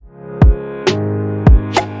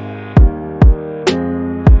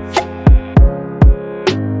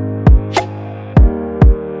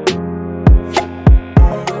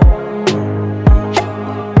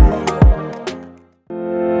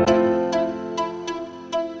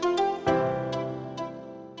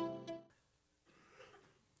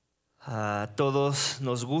todos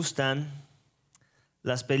nos gustan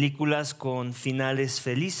las películas con finales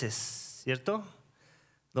felices, ¿cierto?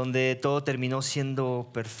 Donde todo terminó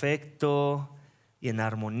siendo perfecto y en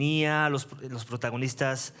armonía. Los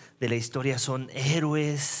protagonistas de la historia son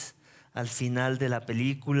héroes al final de la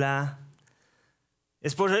película.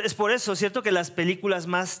 Es por eso, ¿cierto?, que las películas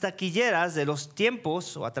más taquilleras de los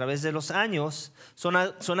tiempos o a través de los años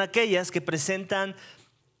son aquellas que presentan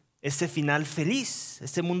este final feliz,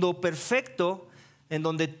 este mundo perfecto en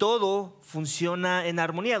donde todo funciona en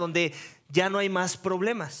armonía, donde ya no hay más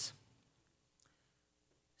problemas.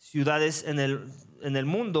 Ciudades en el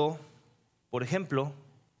mundo, por ejemplo,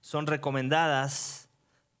 son recomendadas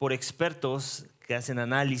por expertos que hacen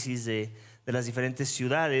análisis de las diferentes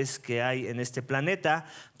ciudades que hay en este planeta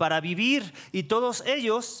para vivir, y todos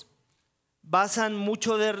ellos basan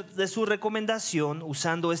mucho de su recomendación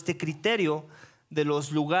usando este criterio de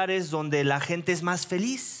los lugares donde la gente es más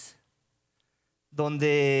feliz,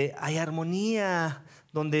 donde hay armonía,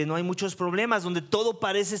 donde no hay muchos problemas, donde todo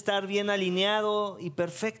parece estar bien alineado y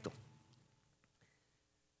perfecto.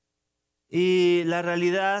 Y la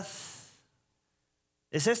realidad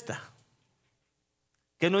es esta: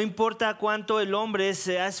 que no importa cuánto el hombre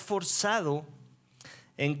se ha esforzado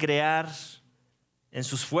en crear en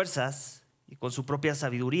sus fuerzas y con su propia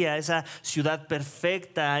sabiduría esa ciudad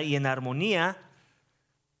perfecta y en armonía,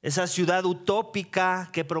 esa ciudad utópica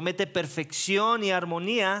que promete perfección y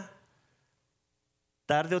armonía,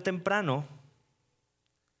 tarde o temprano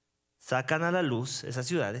sacan a la luz esas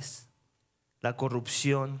ciudades la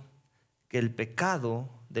corrupción que el pecado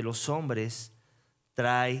de los hombres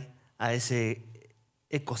trae a ese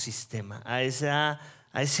ecosistema, a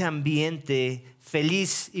ese ambiente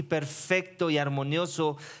feliz y perfecto y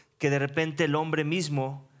armonioso que de repente el hombre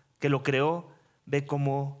mismo que lo creó ve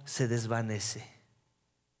cómo se desvanece.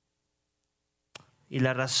 Y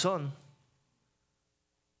la razón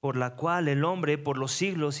por la cual el hombre por los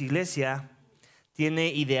siglos, iglesia, tiene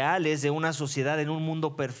ideales de una sociedad en un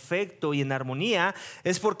mundo perfecto y en armonía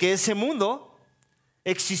es porque ese mundo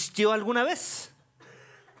existió alguna vez.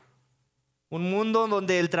 Un mundo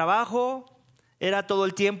donde el trabajo era todo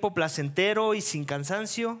el tiempo placentero y sin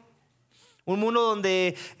cansancio. Un mundo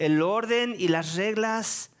donde el orden y las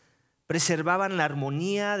reglas preservaban la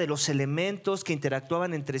armonía de los elementos que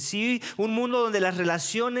interactuaban entre sí. Un mundo donde las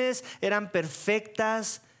relaciones eran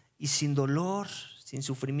perfectas y sin dolor, sin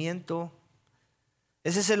sufrimiento.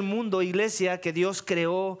 Ese es el mundo, iglesia, que Dios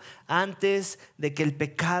creó antes de que el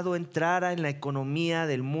pecado entrara en la economía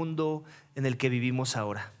del mundo en el que vivimos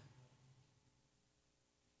ahora.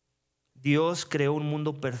 Dios creó un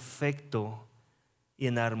mundo perfecto y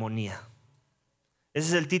en armonía. Ese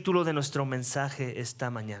es el título de nuestro mensaje esta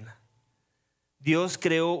mañana. Dios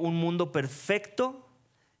creó un mundo perfecto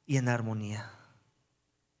y en armonía.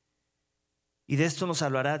 Y de esto nos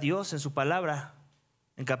hablará Dios en su palabra,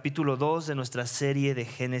 en capítulo 2 de nuestra serie de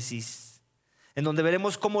Génesis, en donde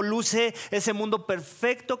veremos cómo luce ese mundo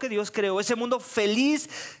perfecto que Dios creó, ese mundo feliz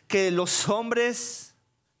que los hombres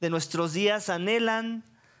de nuestros días anhelan,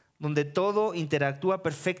 donde todo interactúa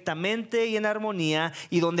perfectamente y en armonía,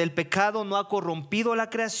 y donde el pecado no ha corrompido la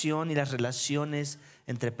creación y las relaciones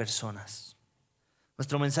entre personas.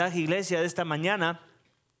 Nuestro mensaje, iglesia, de esta mañana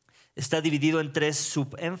está dividido en 3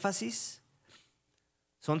 subénfasis.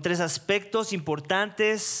 Son 3 aspectos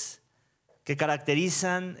importantes que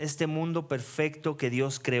caracterizan este mundo perfecto que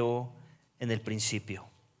Dios creó en el principio.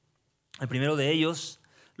 El primero de ellos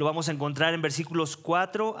lo vamos a encontrar en versículos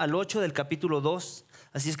 4 al 8 del capítulo 2.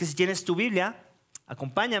 Así es que si tienes tu Biblia,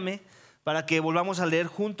 acompáñame para que volvamos a leer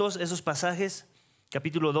juntos esos pasajes.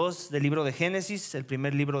 Capítulo 2 del libro de Génesis, el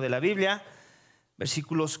primer libro de la Biblia,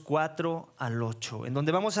 versículos 4 al 8, en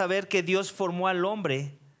donde vamos a ver que Dios formó al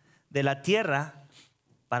hombre de la tierra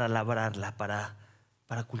para labrarla,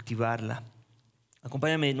 para cultivarla.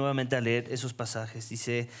 Acompáñame nuevamente a leer esos pasajes.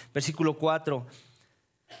 Dice, versículo 4: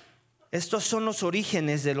 estos son los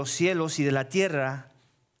orígenes de los cielos y de la tierra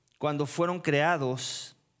cuando fueron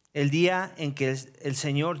creados, el día en que el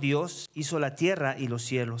Señor Dios hizo la tierra y los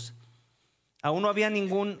cielos. Aún no había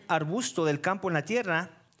ningún arbusto del campo en la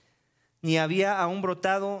tierra, ni había aún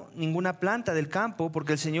brotado ninguna planta del campo,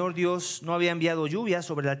 porque el Señor Dios no había enviado lluvia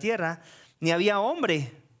sobre la tierra, ni había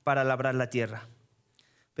hombre para labrar la tierra.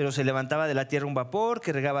 Pero se levantaba de la tierra un vapor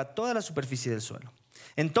que regaba toda la superficie del suelo.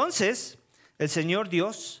 Entonces el Señor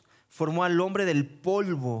Dios formó al hombre del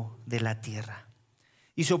polvo de la tierra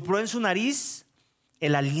y sopló en su nariz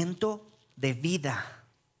el aliento de vida,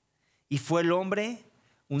 y fue el hombre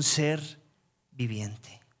un ser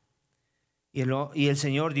viviente. Y el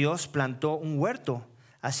Señor Dios plantó un huerto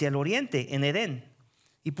hacia el oriente, en Edén,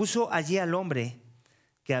 y puso allí al hombre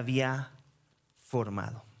que había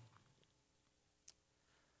formado.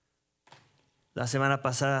 La semana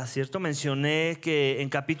pasada, ¿cierto? Mencioné que en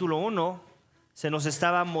capítulo 1 se nos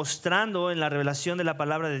estaba mostrando en la revelación de la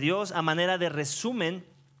palabra de Dios, a manera de resumen,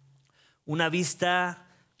 una vista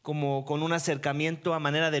como con un acercamiento a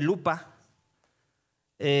manera de lupa,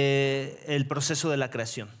 el proceso de la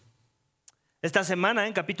creación. Esta semana,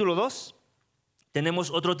 en capítulo 2,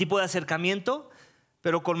 tenemos otro tipo de acercamiento,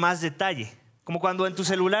 pero con más detalle. Como cuando en tu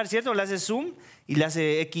celular, ¿cierto? Le haces zoom y le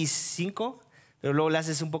hace X5, pero luego le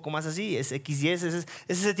haces un poco más así, es XY, es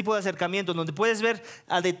ese tipo de acercamiento donde puedes ver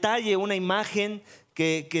a detalle una imagen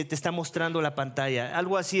que te está mostrando la pantalla.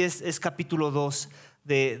 Algo así es capítulo 2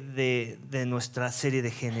 de nuestra serie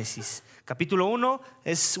de Génesis. Capítulo 1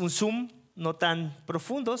 es un zoom no tan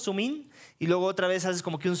profundo, zoom in, y luego otra vez haces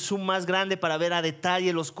como que un zoom más grande para ver a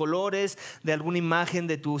detalle los colores de alguna imagen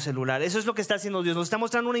de tu celular. Eso es lo que está haciendo Dios, nos está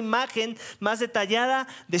mostrando una imagen más detallada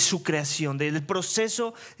de su creación, del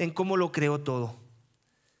proceso en cómo lo creó todo.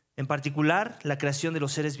 En particular, la creación de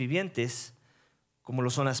los seres vivientes, como lo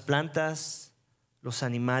son las plantas, los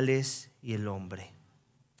animales y el hombre.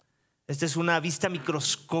 Esta es una vista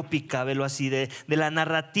microscópica, velo así, de la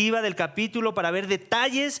narrativa del capítulo para ver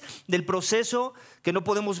detalles del proceso que no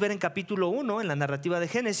podemos ver en capítulo 1, en la narrativa de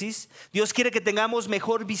Génesis. Dios quiere que tengamos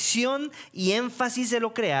mejor visión y énfasis de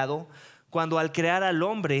lo creado cuando al crear al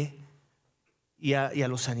hombre y a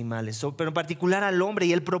los animales, pero en particular al hombre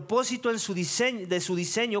y el propósito de su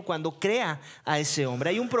diseño cuando crea a ese hombre.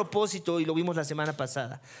 Hay un propósito y lo vimos la semana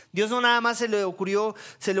pasada. Dios no nada más se le ocurrió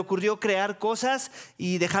crear cosas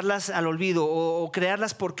y dejarlas al olvido o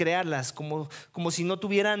crearlas por crearlas, como si no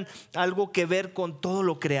tuvieran algo que ver con todo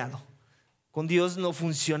lo creado. Con Dios no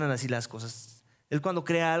funcionan así las cosas. Él cuando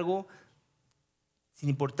crea algo, sin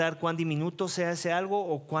importar cuán diminuto sea ese algo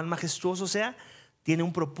o cuán majestuoso sea, tiene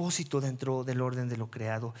un propósito dentro del orden de lo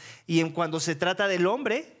creado. Y cuando se trata del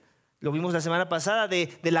hombre, lo vimos la semana pasada,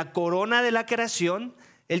 de la corona de la creación,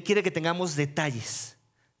 Él quiere que tengamos detalles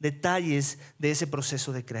de ese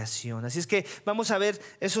proceso de creación. Así es que vamos a ver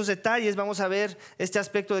esos detalles, vamos a ver este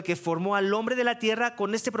aspecto de que formó al hombre de la tierra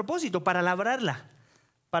con este propósito, para labrarla.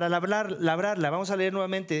 Vamos a leer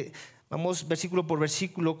nuevamente. Vamos versículo por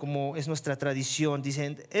versículo, como es nuestra tradición.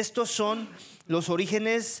 Dicen: estos son los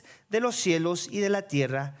orígenes de los cielos y de la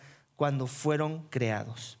tierra cuando fueron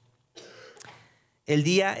creados. El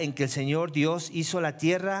día en que el Señor Dios hizo la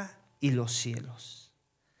tierra y los cielos.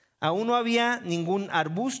 Aún no había ningún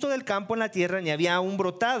arbusto del campo en la tierra, ni había aún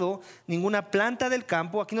brotado ninguna planta del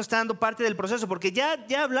campo. Aquí nos está dando parte del proceso, porque ya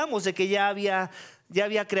hablamos de que ya había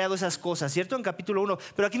creado esas cosas, ¿cierto? En capítulo 1.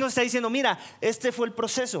 Pero aquí nos está diciendo, mira, este fue el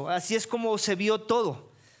proceso, así es como se vio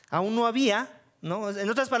todo. Aún no había, ¿no? En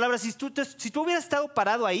otras palabras, si tú hubieras estado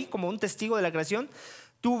parado ahí como un testigo de la creación,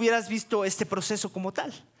 tú hubieras visto este proceso como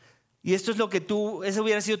tal. Y esto es esa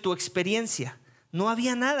hubiera sido tu experiencia. No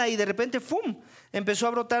había nada y de repente, ¡fum!, empezó a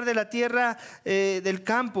brotar de la tierra, del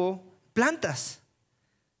campo, plantas.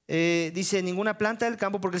 Dice: ninguna planta del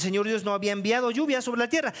campo, porque el Señor Dios no había enviado lluvia sobre la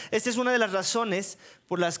tierra. Esta es una de las razones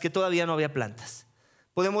por las que todavía no había plantas.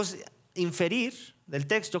 Podemos inferir del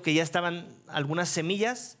texto que ya estaban algunas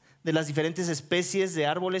semillas de las diferentes especies de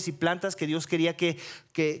árboles y plantas que Dios quería que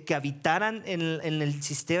habitaran en el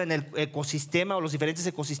sistema, en el ecosistema o los diferentes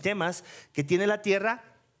ecosistemas que tiene la tierra.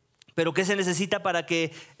 Pero ¿qué se necesita para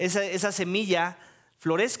que esa semilla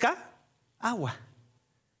florezca? Agua.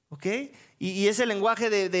 ¿Ok? Y ese lenguaje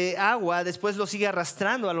de agua después lo sigue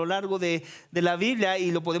arrastrando a lo largo de la Biblia,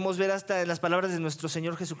 y lo podemos ver hasta en las palabras de nuestro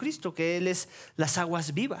Señor Jesucristo, que Él es las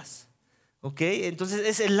aguas vivas. ¿Ok?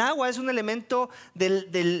 Entonces el agua es un elemento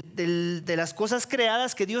de las cosas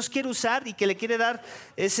creadas que Dios quiere usar y que le quiere dar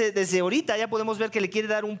desde ahorita ya podemos ver que le quiere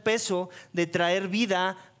dar un peso de traer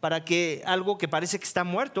vida para que algo que parece que está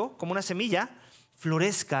muerto, como una semilla,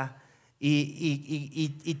 florezca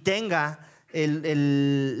y tenga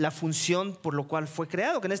la función por lo cual fue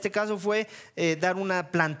creado, que en este caso fue dar una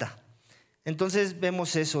planta. Entonces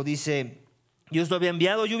vemos eso, dice: Dios no había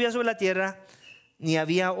enviado lluvia sobre la tierra, ni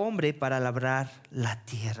había hombre para labrar la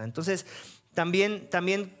tierra. Entonces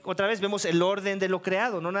también otra vez vemos el orden de lo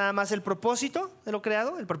creado, no nada más el propósito de lo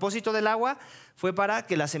creado. El propósito del agua fue para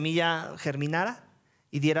que la semilla germinara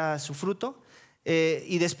y diera su fruto.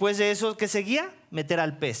 Y después de eso, ¿qué seguía? Meter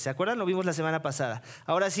al pez. ¿Se acuerdan? Lo vimos la semana pasada.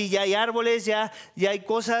 Ahora sí, ya hay árboles, ya hay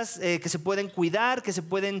cosas que se pueden cuidar, que se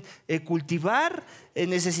pueden cultivar.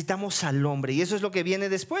 Necesitamos al hombre, y eso es lo que viene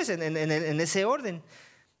después en ese orden.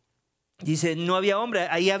 Dice: no había hombre,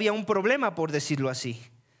 ahí había un problema, por decirlo así.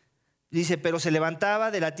 Dice: pero se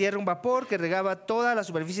levantaba de la tierra un vapor que regaba toda la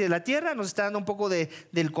superficie de la tierra. Nos está dando un poco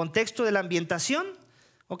del contexto de la ambientación.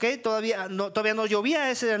 ¿Ok? Todavía no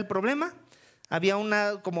llovía, ese era el problema. había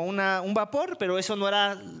un vapor, pero eso no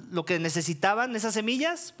era lo que necesitaban esas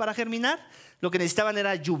semillas para germinar. Lo que necesitaban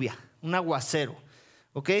era lluvia, un aguacero.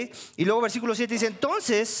 ¿Ok? Y luego versículo 7 dice: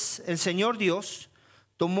 entonces el Señor Dios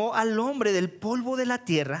tomó al hombre del polvo de la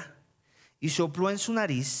tierra y sopló en su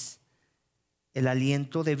nariz el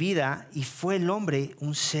aliento de vida, y fue el hombre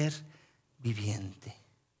un ser viviente.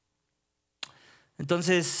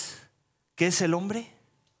 Entonces, ¿qué es el hombre?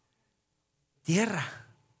 Tierra.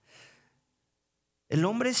 El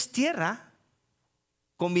hombre es tierra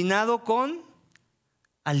combinado con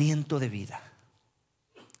aliento de vida.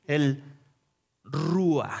 El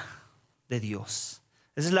rúa de Dios.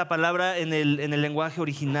 Esa es la palabra en el lenguaje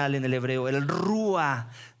original, en el hebreo. El rúa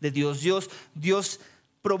de Dios. Dios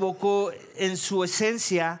provocó en su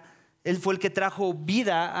esencia, Él fue el que trajo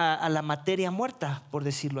vida a la materia muerta, por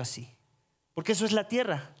decirlo así. Porque eso es la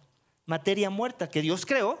tierra, materia muerta que Dios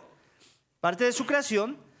creó, parte de su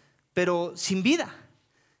creación, pero sin vida.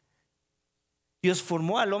 Dios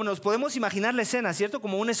formó al hombre. Nos podemos imaginar la escena, ¿cierto?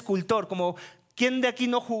 Como un escultor, como ¿quién de aquí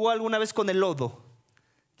no jugó alguna vez con el lodo?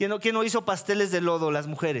 ¿Quién no hizo pasteles de lodo? Las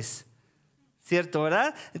mujeres, ¿cierto?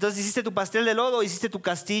 ¿Verdad? Entonces hiciste tu pastel de lodo, hiciste tu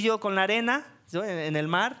castillo con la arena, ¿no? en el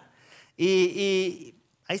mar, y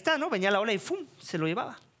ahí está, ¿no? Venía la ola y ¡fum! Se lo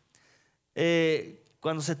llevaba.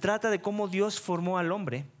 Cuando se trata de cómo Dios formó al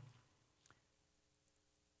hombre,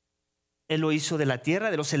 Él lo hizo de la tierra,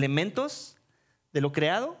 de los elementos, de lo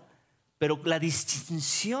creado, pero la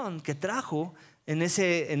distinción que trajo en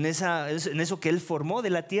eso que Él formó de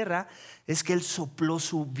la tierra es que Él sopló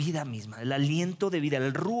su vida misma, el aliento de vida,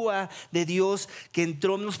 el rúa de Dios que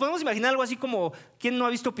entró. Nos podemos imaginar algo así como, ¿quién no ha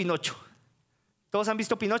visto Pinocho? ¿Todos han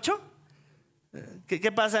visto Pinocho?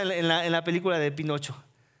 ¿Qué pasa en la película de Pinocho?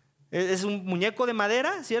 Es un muñeco de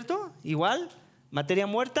madera, ¿cierto? Igual, materia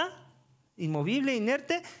muerta, inmovible,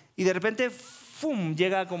 inerte, y de repente ¡fum!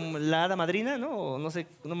 Llega como la hada madrina, ¿no? No sé,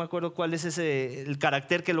 no me acuerdo cuál es el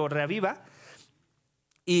carácter que lo reaviva.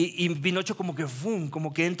 Y Pinocho como que ¡fum!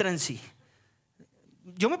 Como que entra en sí.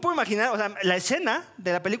 Yo me puedo imaginar, o sea, la escena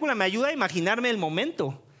de la película me ayuda a imaginarme el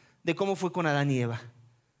momento de cómo fue con Adán y Eva.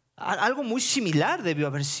 Algo muy similar debió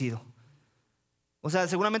haber sido. O sea,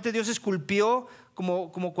 seguramente Dios esculpió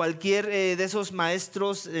como cualquier de esos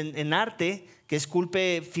maestros en arte que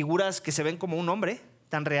esculpe figuras que se ven como un hombre,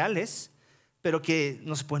 tan reales, pero que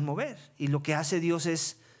no se pueden mover. Y lo que hace Dios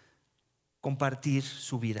es compartir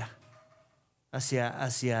su vida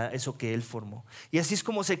hacia eso que Él formó. Y así es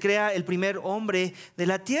como se crea el primer hombre de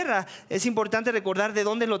la tierra. Es importante recordar de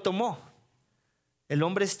dónde lo tomó. El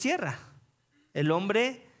hombre es tierra. El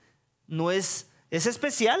hombre no es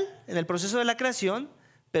especial en el proceso de la creación,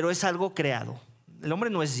 pero es algo creado. El hombre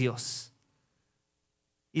no es Dios.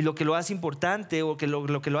 Y lo que lo hace importante o que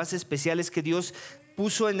lo que lo hace especial es que Dios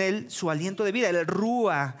puso en él su aliento de vida, el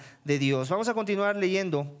rúa de Dios. Vamos a continuar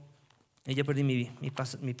leyendo. Ya perdí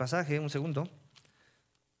mi pasaje, un segundo.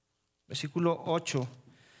 Versículo 8.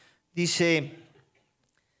 Dice,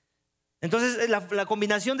 entonces la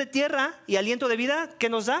combinación de tierra y aliento de vida, ¿qué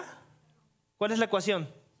nos da? ¿Cuál es la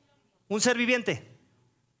ecuación? Un ser viviente.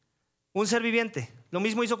 Un ser viviente. Lo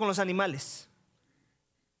mismo hizo con los animales.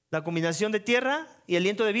 La combinación de tierra y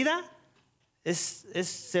aliento de vida es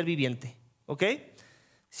ser viviente. ¿Ok?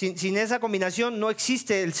 Sin esa combinación no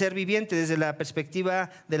existe el ser viviente desde la perspectiva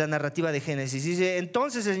de la narrativa de Génesis. Dice,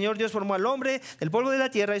 entonces el Señor Dios formó al hombre del polvo de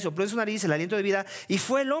la tierra y sopló en su nariz el aliento de vida, y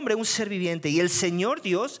fue el hombre un ser viviente. Y el Señor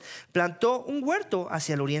Dios plantó un huerto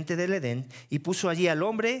hacia el oriente del Edén y puso allí al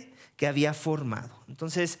hombre que había formado.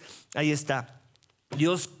 Entonces, ahí está.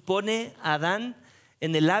 Dios pone a Adán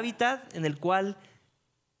en el hábitat en el cual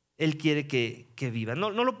Él quiere que viva. No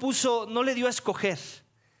lo puso, no le dio a escoger.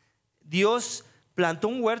 Dios plantó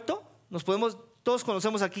un huerto. Todos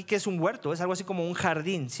conocemos aquí qué es un huerto. Es algo así como un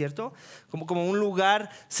jardín, ¿cierto? Como un lugar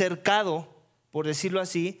cercado, por decirlo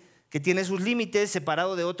así, que tiene sus límites,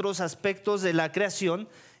 separado de otros aspectos de la creación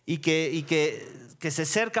y que se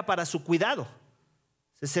cerca para su cuidado.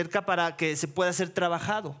 Se cerca para que se pueda ser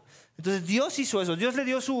trabajado. Entonces Dios hizo eso. Dios le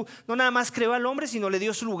dio no nada más creó al hombre, sino le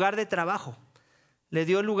dio su lugar de trabajo. Le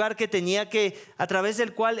dio el lugar a través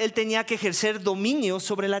del cual él tenía que ejercer dominio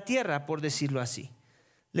sobre la tierra, por decirlo así.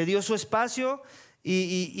 Le dio su espacio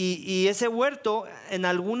y ese huerto, en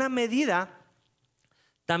alguna medida,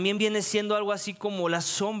 también viene siendo algo así como las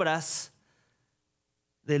sombras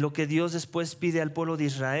de lo que Dios después pide al pueblo de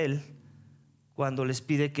Israel cuando les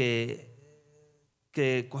pide que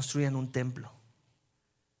construyan un templo.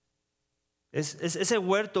 Ese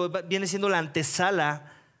huerto viene siendo la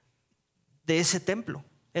antesala de ese templo,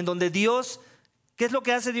 en donde Dios, ¿qué es lo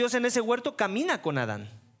que hace Dios en ese huerto? Camina con Adán,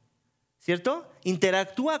 ¿cierto?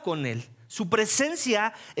 Interactúa con él, Su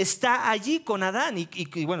presencia está allí con Adán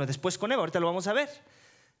y bueno, después con Eva, ahorita lo vamos a ver.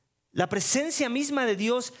 La presencia misma de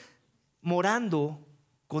Dios morando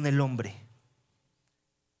con el hombre.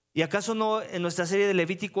 ¿Y acaso no en nuestra serie de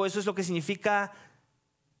Levítico eso es lo que significa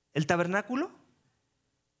el tabernáculo?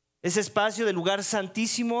 Ese espacio del lugar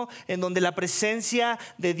santísimo en donde la presencia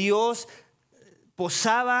de Dios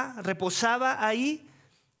reposaba ahí,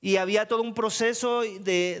 y había todo un proceso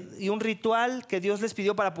y un ritual que Dios les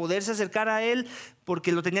pidió para poderse acercar a Él,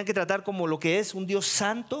 porque lo tenían que tratar como lo que es un Dios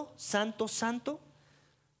santo, santo, santo.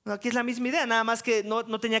 Aquí es la misma idea, nada más que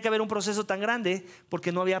no tenía que haber un proceso tan grande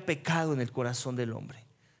porque no había pecado en el corazón del hombre.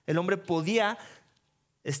 El hombre podía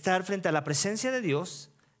estar frente a la presencia de Dios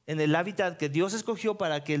en el hábitat que Dios escogió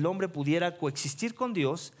para que el hombre pudiera coexistir con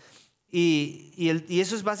Dios, y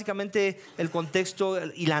eso es básicamente el contexto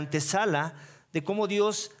y la antesala de cómo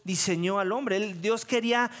Dios diseñó al hombre. Dios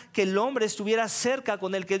quería que el hombre estuviera cerca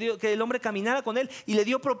con él, que el hombre caminara con él, y le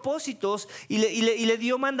dio propósitos y le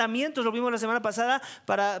dio mandamientos. Lo vimos la semana pasada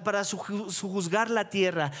para sujuzgar la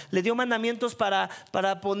tierra. Le dio mandamientos para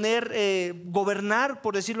gobernar,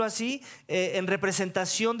 por decirlo así, en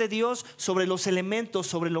representación de Dios sobre los elementos,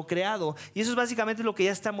 sobre lo creado. Y eso es básicamente lo que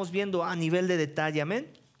ya estamos viendo a nivel de detalle.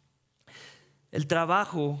 Amén. El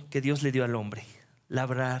trabajo que Dios le dio al hombre,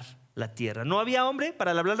 labrar la tierra. No había hombre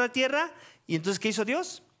para labrar la tierra, y entonces ¿qué hizo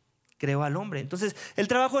Dios? Creó al hombre. Entonces el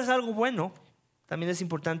trabajo es algo bueno. También es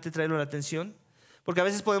importante traerlo a la atención, porque a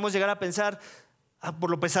veces podemos llegar a pensar por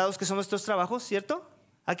lo pesados que son nuestros trabajos, ¿cierto?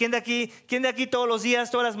 ¿Quién de aquí todos los días,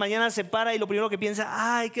 todas las mañanas se para y lo primero que piensa,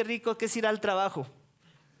 ay, qué rico que es ir al trabajo?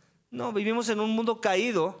 No, vivimos en un mundo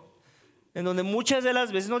caído en donde muchas de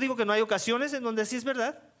las veces, no digo que no hay ocasiones en donde sí es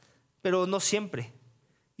verdad, pero no siempre.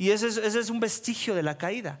 Y ese es un vestigio de la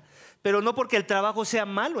caída. Pero no porque el trabajo sea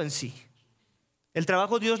malo en sí. El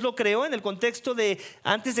trabajo Dios lo creó en el contexto de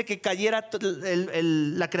antes de que cayera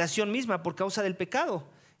la creación misma por causa del pecado.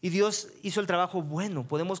 Y Dios hizo el trabajo bueno.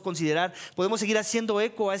 Podemos seguir haciendo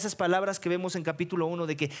eco a esas palabras que vemos en capítulo 1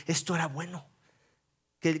 de que esto era bueno,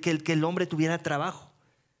 que el hombre tuviera trabajo.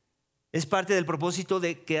 Es parte del propósito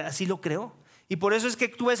de que así lo creó. Y por eso es que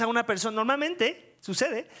tú ves a una persona, normalmente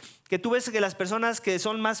sucede que tú ves que las personas que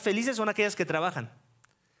son más felices son aquellas que trabajan.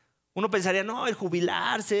 Uno pensaría, no, el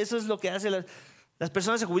jubilarse, eso es lo que hace. Las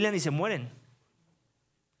personas se jubilan y se mueren,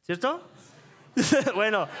 ¿cierto?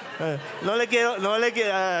 Bueno,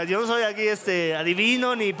 yo no soy aquí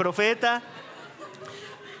adivino ni profeta,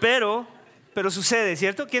 pero sucede,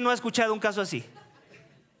 ¿cierto? ¿Quién no ha escuchado un caso así?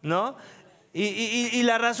 ¿No? Y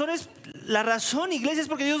la razón, iglesia, es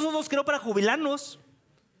porque Dios no nos creó para jubilarnos.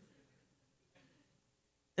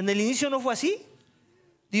 En el inicio no fue así.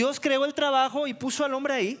 Dios creó el trabajo y puso al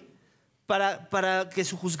hombre ahí para que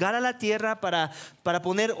sojuzgara la tierra, para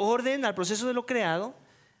poner orden al proceso de lo creado.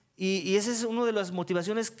 Y esa es una de las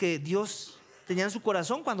motivaciones que Dios tenía en su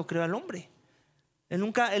corazón cuando creó al hombre. Él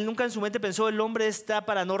nunca en su mente pensó, el hombre está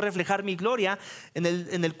para no reflejar mi gloria en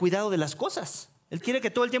el cuidado de las cosas. Él quiere que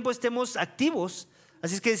todo el tiempo estemos activos.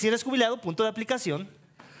 Así es que si eres jubilado, punto de aplicación.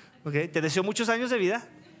 ¿Okay? Te deseo muchos años de vida.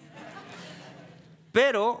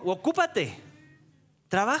 Pero ocúpate,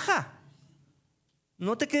 trabaja.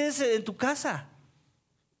 No te quedes en tu casa.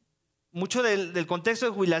 Mucho del contexto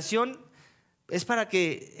de jubilación es para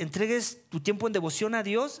que entregues tu tiempo en devoción a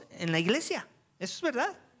Dios en la iglesia. Eso es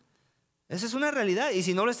verdad. Esa es una realidad. Y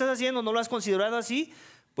si no lo estás haciendo, no lo has considerado así,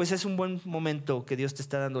 pues es un buen momento que Dios te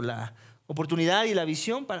está dando la oportunidad y la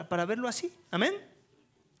visión para verlo así. Amén.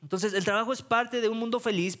 Entonces el trabajo es parte de un mundo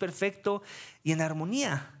feliz, perfecto y en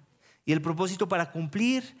armonía. Y el propósito para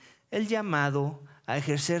cumplir el llamado a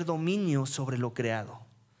ejercer dominio sobre lo creado.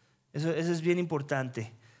 Eso es bien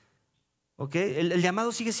importante. ¿Okay? El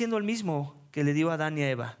llamado sigue siendo el mismo que le dio a Adán y a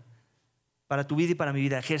Eva. Para tu vida y para mi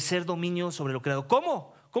vida. Ejercer dominio sobre lo creado.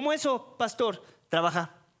 ¿Cómo? ¿Cómo eso, pastor?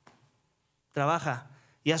 Trabaja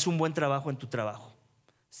y haz un buen trabajo en tu trabajo.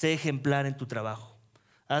 Sé ejemplar en tu trabajo.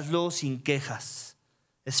 Hazlo sin quejas.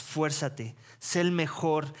 Esfuérzate. Sé el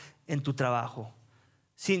mejor en tu trabajo.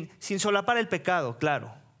 Sin solapar el pecado,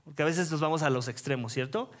 claro. Porque a veces nos vamos a los extremos,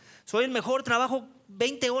 ¿cierto? Soy el mejor, trabajo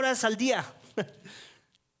 20 horas al día.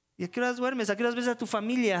 ¿Y a qué horas duermes? ¿A qué horas ves a tu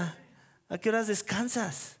familia? ¿A qué horas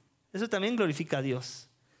descansas? Eso también glorifica a Dios.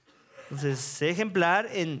 Entonces, sé ejemplar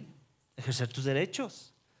en ejercer tus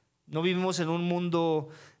derechos. No vivimos en un mundo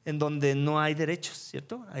en donde no hay derechos,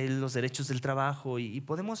 ¿cierto? Hay los derechos del trabajo y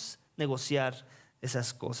podemos negociar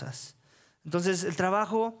esas cosas. Entonces, el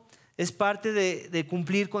trabajo es parte de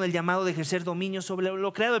cumplir con el llamado de ejercer dominio sobre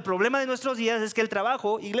lo creado. El problema de nuestros días es que el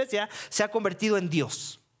trabajo, iglesia, se ha convertido en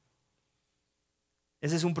Dios.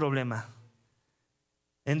 Ese es un problema.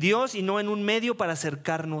 en Dios y no en un medio para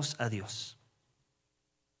acercarnos a Dios.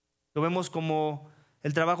 Lo vemos como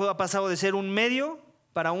el trabajo ha pasado de ser un medio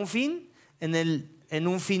para un fin en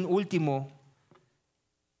un fin último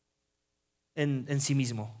en sí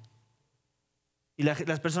mismo. Y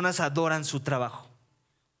las personas adoran su trabajo.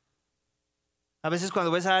 A veces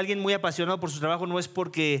cuando ves a alguien muy apasionado por su trabajo no es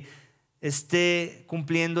porque esté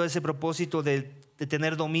cumpliendo ese propósito de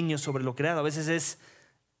tener dominio sobre lo creado. A veces es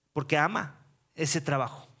porque ama ese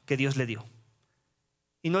trabajo que Dios le dio.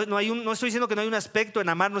 Y no estoy diciendo que no hay un aspecto en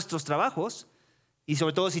amar nuestros trabajos, y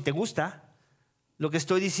sobre todo si te gusta. Lo que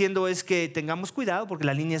estoy diciendo es que tengamos cuidado porque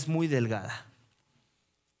la línea es muy delgada.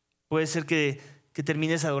 Puede ser que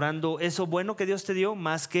termines adorando eso bueno que Dios te dio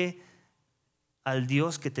más que al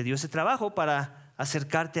Dios que te dio ese trabajo para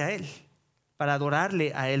acercarte a Él, para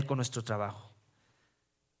adorarle a Él con nuestro trabajo.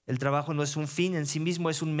 El trabajo no es un fin en sí mismo,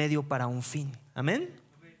 es un medio para un fin. ¿Amén?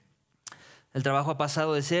 El trabajo ha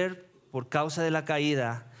pasado de ser, por causa de la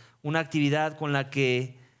caída, una actividad con la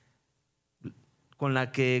que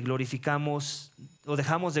glorificamos o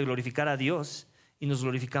dejamos de glorificar a Dios y nos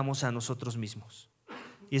glorificamos a nosotros mismos.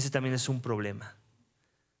 Y ese también es un problema.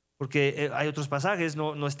 Porque hay otros pasajes,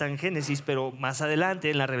 no está en Génesis, pero más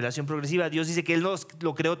adelante en la revelación progresiva Dios dice que Él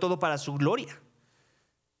lo creó todo para su gloria.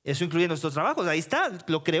 Eso incluye nuestros trabajos, ahí está,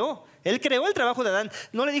 lo creó. Él creó el trabajo de Adán.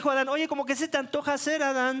 No le dijo a Adán, oye, ¿cómo que se te antoja hacer,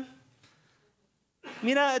 Adán?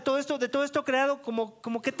 Mira, de todo esto creado,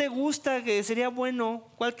 como que te gusta, que sería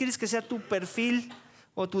bueno. ¿Cuál quieres que sea tu perfil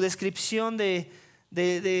o tu descripción de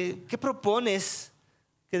qué propones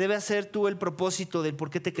que debe hacer tú el propósito del por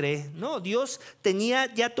qué te creé? No, Dios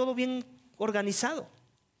tenía ya todo bien organizado.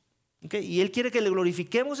 ¿Okay? Y Él quiere que le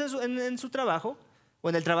glorifiquemos en su trabajo o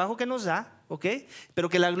en el trabajo que nos da, ¿okay? Pero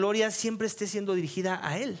que la gloria siempre esté siendo dirigida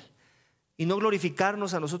a Él y no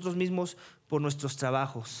glorificarnos a nosotros mismos por nuestros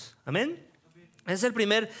trabajos. ¿Amén? Esa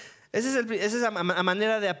es la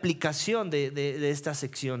manera de aplicación de esta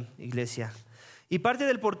sección, iglesia. Y parte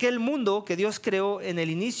del por qué el mundo que Dios creó en el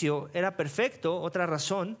inicio era perfecto, otra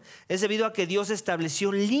razón, es debido a que Dios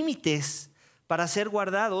estableció límites para ser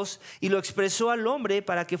guardados y lo expresó al hombre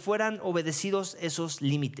para que fueran obedecidos esos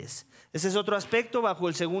límites. Ese es otro aspecto bajo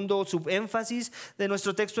el segundo subénfasis de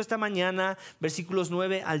nuestro texto esta mañana, versículos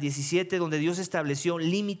 9 al 17, donde Dios estableció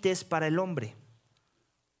límites para el hombre.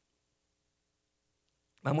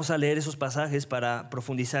 Vamos a leer esos pasajes para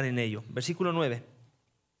profundizar en ello. Versículo 9.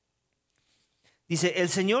 Dice, el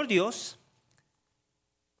Señor Dios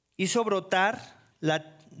hizo brotar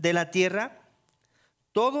de la tierra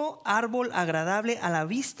todo árbol agradable a la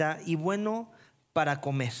vista y bueno para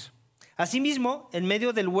comer. Asimismo, en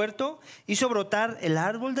medio del huerto hizo brotar el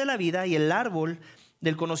árbol de la vida y el árbol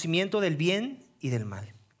del conocimiento del bien y del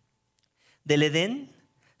mal. Del Edén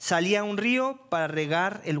salía un río para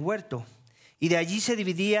regar el huerto, y de allí se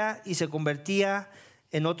dividía y se convertía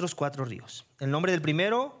en otros 4 ríos. El nombre del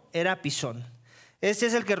primero era Pisón. Este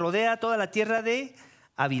es el que rodea toda la tierra de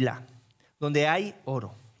Havilá, donde hay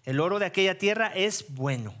oro. El oro de aquella tierra es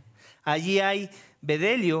bueno. Allí hay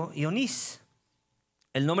bedelio y onís.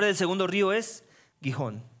 El nombre del segundo río es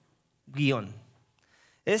Gihón.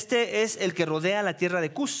 Este es el que rodea la tierra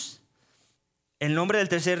de Cus. El nombre del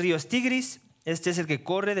tercer río es Tigris. Este es el que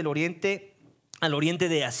corre del oriente al oriente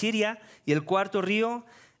de Asiria. Y el cuarto río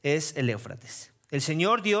es el Éufrates. El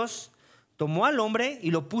Señor Dios tomó al hombre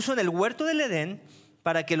y lo puso en el huerto del Edén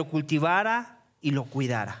para que lo cultivara y lo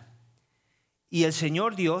cuidara. Y el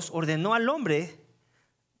Señor Dios ordenó al hombre,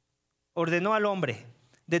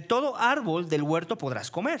 de todo árbol del huerto podrás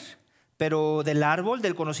comer, pero del árbol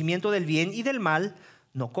del conocimiento del bien y del mal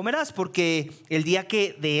no comerás, porque el día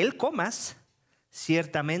que de él comas,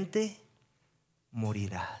 ciertamente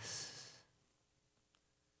morirás.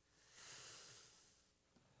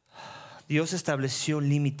 Dios estableció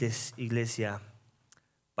límites, iglesia,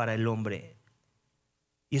 para el hombre.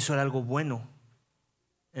 Y eso era algo bueno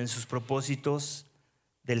en sus propósitos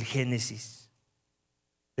del Génesis,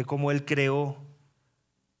 de cómo Él creó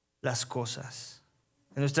las cosas.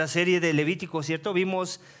 En nuestra serie de Levítico, ¿cierto?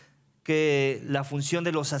 Vimos que la función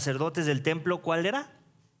de los sacerdotes del templo, ¿cuál era?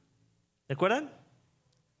 ¿Recuerdan?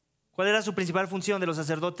 ¿Cuál era su principal función de los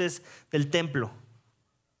sacerdotes del templo?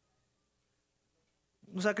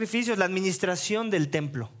 Los sacrificios, la administración del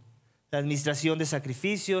templo, la administración de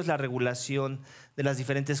sacrificios, la regulación de las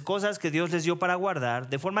diferentes cosas que Dios les dio para guardar,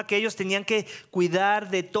 de forma que ellos tenían que cuidar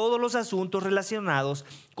de todos los asuntos relacionados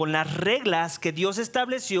con las reglas que Dios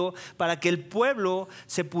estableció para que el pueblo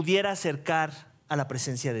se pudiera acercar a la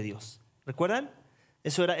presencia de Dios. ¿Recuerdan?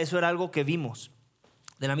 Eso era algo que vimos.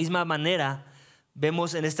 De la misma manera,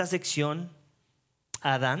 vemos en esta sección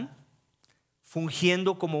a Adán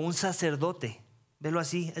fungiendo como un sacerdote Velo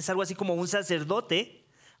así, es algo así como un sacerdote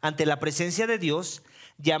ante la presencia de Dios,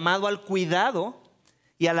 llamado al cuidado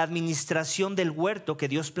y a la administración del huerto que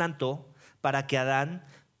Dios plantó para que Adán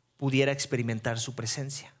pudiera experimentar su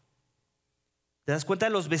presencia. ¿Te das cuenta?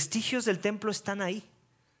 Los vestigios del templo están ahí.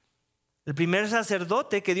 El primer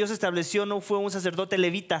sacerdote que Dios estableció no fue un sacerdote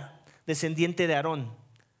levita, descendiente de Aarón.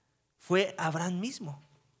 Fue Abraham mismo.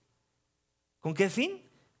 ¿Con qué fin?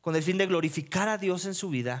 Con el fin de glorificar a Dios en su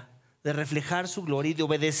vida, de reflejar su gloria y de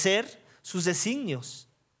obedecer sus designios.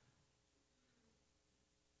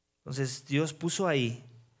 Entonces Dios puso ahí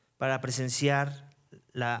para presenciar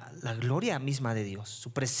la gloria misma de Dios,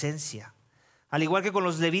 su presencia. Al igual que con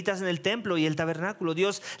los levitas en el templo y el tabernáculo,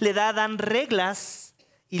 Dios le da a Adán reglas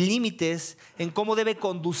y límites en cómo debe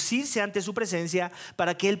conducirse ante su presencia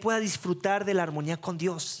para que él pueda disfrutar de la armonía con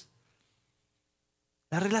Dios.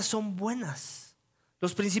 Las reglas son buenas.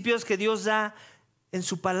 Los principios que Dios da en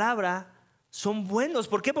su palabra son buenos.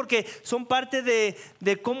 ¿Por qué? Porque son parte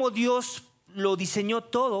de cómo Dios lo diseñó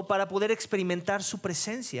todo para poder experimentar su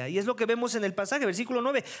presencia. Y es lo que vemos en el pasaje, versículo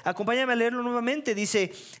 9. Acompáñame a leerlo nuevamente.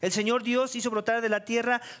 Dice: el Señor Dios hizo brotar de la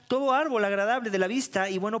tierra todo árbol agradable de la vista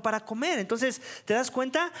y bueno para comer. Entonces, ¿te das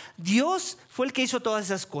cuenta? Dios fue el que hizo todas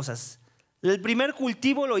esas cosas. El primer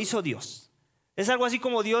cultivo lo hizo Dios. Es algo así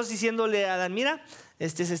como Dios diciéndole a Adán: mira,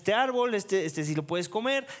 este es este árbol, este sí lo puedes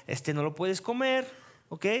comer, este no lo puedes comer.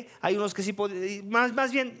 ¿Ok? Hay unos que sí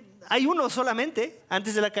más bien, hay uno solamente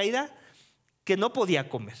antes de la caída que no podía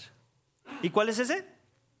comer. ¿Y cuál es ese?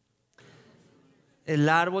 El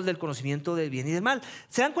árbol del conocimiento del bien y del mal.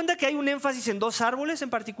 ¿Se dan cuenta que hay un énfasis en dos árboles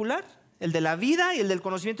en particular? El de la vida y el del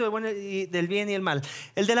conocimiento del bien y el mal.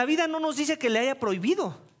 El de la vida no nos dice que le haya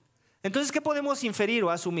prohibido. Entonces, ¿qué podemos inferir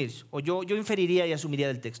o asumir? O yo inferiría y asumiría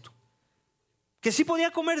del texto. Que sí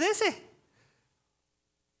podía comer de ese.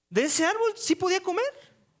 De ese árbol sí podía comer.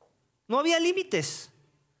 No había límites.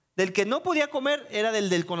 Del que no podía comer era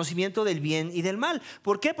del conocimiento del bien y del mal.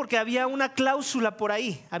 ¿Por qué? Porque había una cláusula por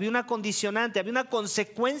ahí, había una condicionante, había una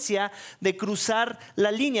consecuencia de cruzar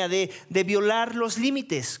la línea, de violar los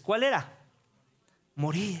límites. ¿Cuál era?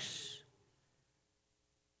 Morir.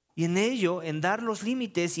 Y en ello, en dar los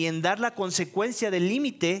límites y en dar la consecuencia del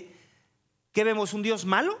límite, ¿qué vemos? ¿Un Dios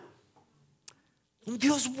malo? Un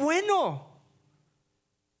Dios bueno.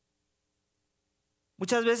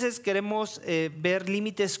 Muchas veces queremos ver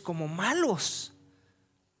límites como malos.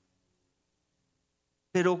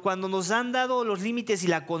 Pero cuando nos han dado los límites y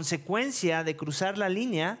la consecuencia de cruzar la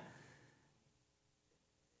línea,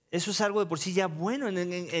 eso es algo de por sí ya bueno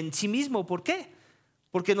en sí mismo. ¿Por qué?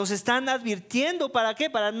 Porque nos están advirtiendo. ¿Para qué?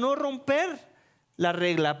 Para no romper la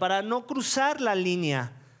regla, para no cruzar la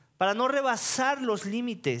línea, para no rebasar los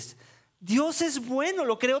límites. Dios es bueno,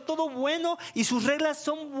 lo creó todo bueno y sus reglas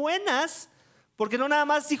son buenas. Porque no nada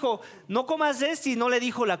más dijo, no comas de esto, y no le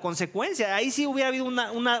dijo la consecuencia. Ahí sí hubiera habido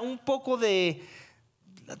un poco de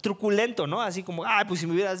truculento, ¿no? Así como, pues si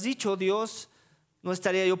me hubieras dicho, Dios, no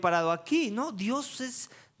estaría yo parado aquí. No, Dios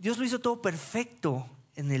lo hizo todo perfecto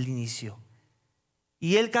en el inicio.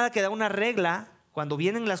 Y Él, cada que da una regla, cuando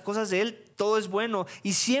vienen las cosas de Él, todo es bueno.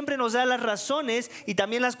 Y siempre nos da las razones y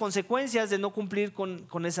también las consecuencias de no cumplir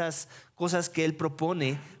con esas cosas que Él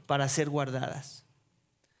propone para ser guardadas.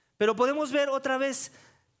 Pero podemos ver otra vez,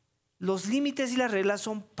 los límites y las reglas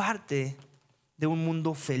son parte de un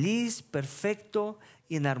mundo feliz, perfecto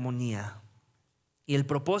y en armonía. Y el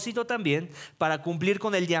propósito también para cumplir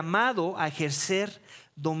con el llamado a ejercer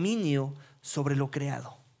dominio sobre lo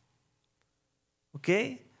creado. ¿Ok?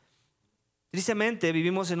 Tristemente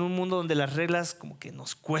vivimos en un mundo donde las reglas como que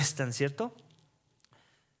nos cuestan, ¿cierto?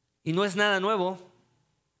 Y no es nada nuevo,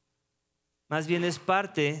 más bien es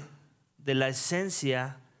parte de la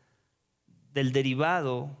esencia del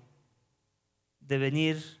derivado de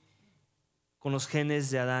venir con los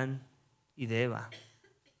genes de Adán y de Eva.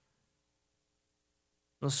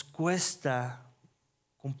 Nos cuesta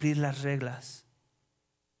cumplir las reglas,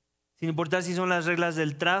 sin importar si son las reglas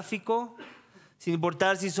del tráfico, sin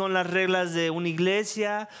importar si son las reglas de una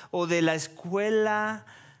iglesia o de la escuela,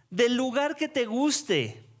 del lugar que te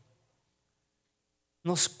guste.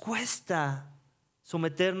 Nos cuesta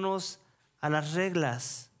someternos a las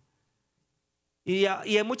reglas. Y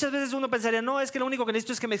muchas veces uno pensaría, no, es que lo único que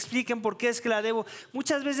necesito es que me expliquen por qué es que la debo.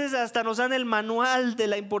 Muchas veces hasta nos dan el manual de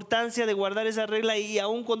la importancia de guardar esa regla y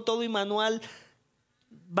aún con todo y manual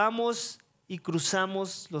vamos y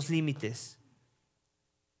cruzamos los límites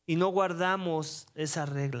y no guardamos esa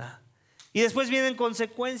regla. Y después vienen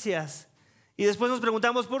consecuencias y después nos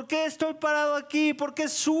preguntamos, ¿por qué estoy parado aquí? ¿Por qué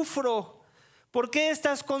sufro? ¿Por qué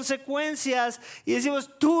estas consecuencias? Y decimos,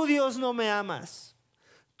 tú, Dios, no me amas.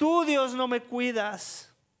 Tú, Dios, no me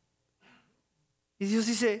cuidas. Y Dios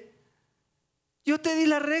dice, yo te di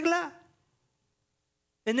la regla.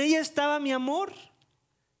 En ella estaba mi amor.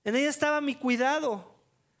 En ella estaba mi cuidado.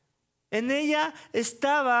 En ella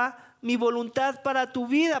estaba mi voluntad para tu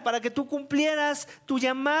vida, para que tú cumplieras tu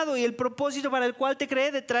llamado y el propósito para el cual te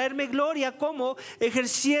creé, de traerme gloria. ¿Cómo?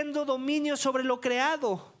 Ejerciendo dominio sobre lo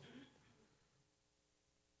creado.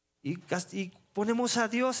 Y ponemos a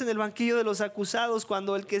Dios en el banquillo de los acusados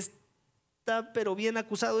cuando el que está pero bien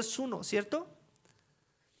acusado es uno, ¿cierto?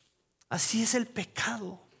 Así es el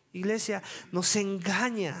pecado, iglesia, nos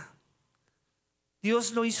engaña.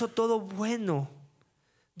 Dios lo hizo todo bueno.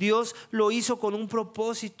 Dios lo hizo con un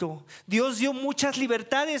propósito. Dios dio muchas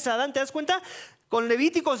libertades a Adán. ¿Te das cuenta? Con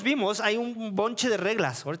Levíticos vimos, hay un bonche de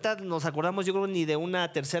reglas. Ahorita nos acordamos, yo creo, ni de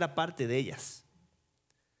una tercera parte de ellas.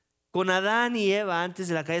 Con Adán y Eva antes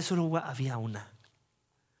de la caída solo había una.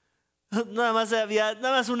 Nada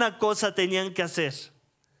más una cosa tenían que hacer.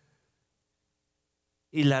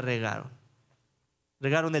 Y la regaron.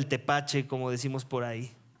 Regaron el tepache, como decimos por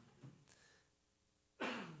ahí.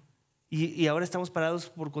 Y ahora estamos parados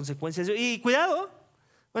por consecuencias. Y cuidado,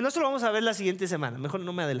 bueno, esto lo vamos a ver la siguiente semana. Mejor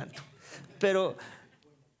no me adelanto. Pero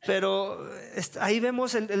ahí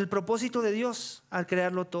vemos el propósito de Dios al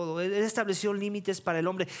crearlo todo. Él estableció límites para el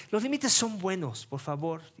hombre. Los límites son buenos, por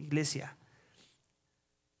favor, iglesia.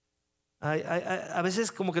 A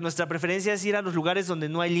veces como que nuestra preferencia es ir a los lugares donde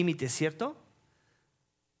no hay límites, ¿cierto?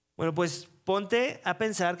 Bueno, pues ponte a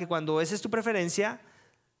pensar que cuando esa es tu preferencia,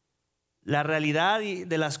 la realidad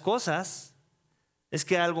de las cosas es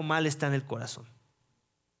que algo mal está en el corazón.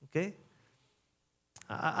 ¿Ok?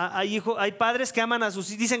 Hay padres que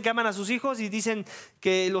dicen que aman a sus hijos y dicen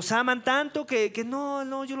que los aman tanto que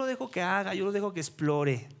no, yo lo dejo que haga, yo lo dejo que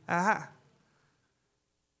explore. Ajá.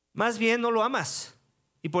 Más bien no lo amas.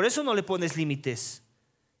 Y por eso no le pones límites.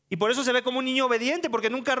 Y por eso se ve como un niño obediente,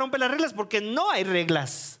 porque nunca rompe las reglas, porque no hay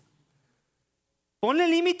reglas. Ponle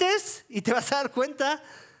límites y te vas a dar cuenta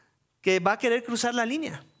que va a querer cruzar la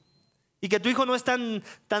línea. Y que tu hijo no es tan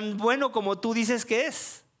bueno como tú dices que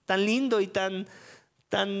es. Tan lindo y tan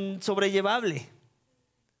sobrellevable.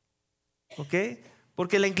 ¿Ok?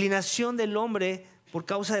 Porque la inclinación del hombre por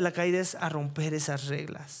causa de la caída es a romper esas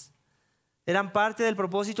reglas. Eran parte del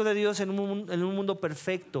propósito de Dios en un mundo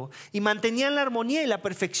perfecto y mantenían la armonía y la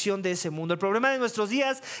perfección de ese mundo. El problema de nuestros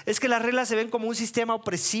días es que las reglas se ven como un sistema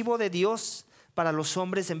opresivo de Dios para los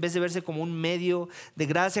hombres en vez de verse como un medio de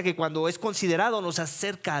gracia que cuando es considerado nos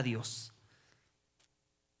acerca a Dios.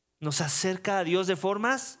 Nos acerca a Dios de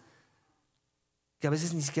formas que a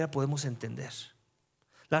veces ni siquiera podemos entender.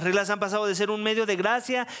 Las reglas han pasado de ser un medio de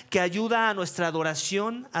gracia que ayuda a nuestra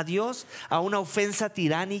adoración a Dios a una ofensa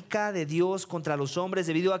tiránica de Dios contra los hombres,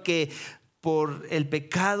 debido a que por el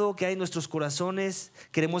pecado que hay en nuestros corazones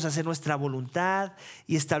queremos hacer nuestra voluntad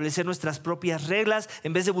y establecer nuestras propias reglas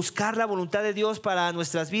en vez de buscar la voluntad de Dios para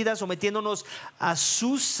nuestras vidas, sometiéndonos a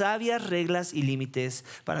sus sabias reglas y límites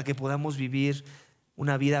para que podamos vivir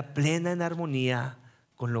una vida plena en armonía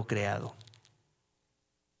con lo creado.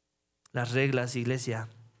 Las reglas, iglesia,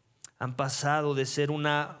 han pasado de ser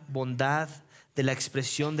una bondad, de la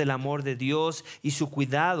expresión del amor de Dios y su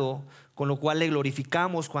cuidado, con lo cual le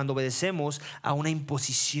glorificamos cuando obedecemos, a una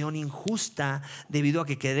imposición injusta debido a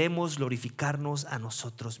que queremos glorificarnos a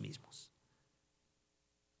nosotros mismos.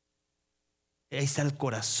 Ahí está el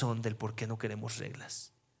corazón del por qué no queremos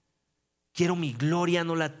reglas. Quiero mi gloria,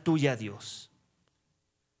 no la tuya, Dios.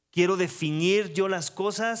 Quiero definir yo las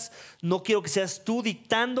cosas, no quiero que seas tú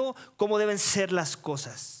dictando cómo deben ser las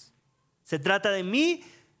cosas. Se trata de mí,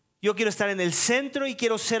 yo quiero estar en el centro y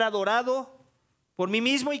quiero ser adorado por mí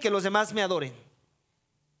mismo y que los demás me adoren.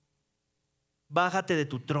 Bájate de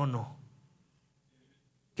tu trono,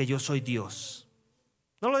 que yo soy Dios.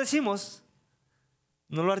 No lo decimos,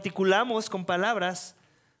 no lo articulamos con palabras,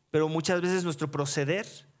 pero muchas veces nuestro proceder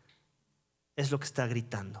es lo que está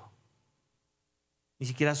gritando. Ni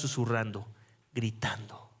siquiera susurrando,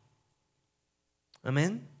 gritando.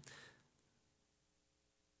 Amén.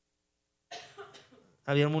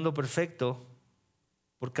 Había un mundo perfecto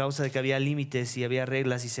por causa de que había límites y había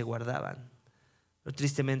reglas y se guardaban. Pero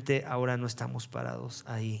tristemente ahora no estamos parados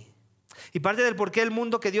ahí. Y parte del por qué el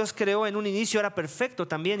mundo que Dios creó en un inicio era perfecto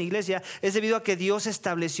también, iglesia, es debido a que Dios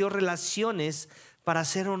estableció relaciones para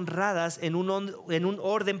ser honradas en un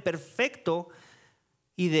orden perfecto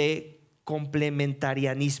y de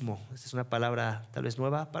complementarianismo. Esta es una palabra tal vez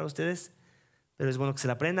nueva para ustedes, pero es bueno que se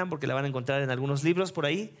la aprendan porque la van a encontrar en algunos libros por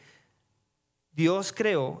ahí. Dios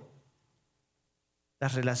creó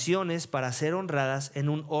las relaciones para ser honradas en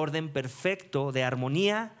un orden perfecto de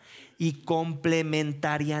armonía y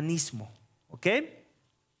complementarianismo. ¿Ok?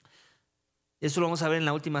 Eso lo vamos a ver en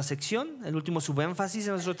la última sección, el último subénfasis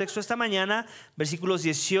en nuestro texto esta mañana, versículos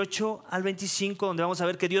 18 al 25, donde vamos a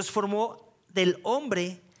ver que Dios formó del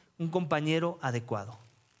hombre un compañero adecuado.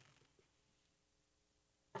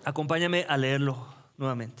 Acompáñame a leerlo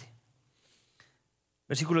nuevamente.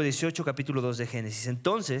 Versículo 18, capítulo 2 de Génesis.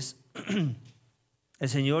 Entonces, el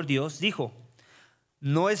Señor Dios dijo: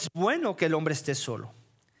 no es bueno que el hombre esté solo.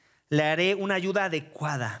 Le haré una ayuda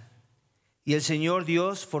adecuada. Y el Señor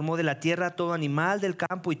Dios formó de la tierra todo animal del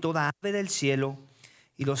campo y toda ave del cielo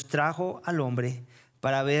y los trajo al hombre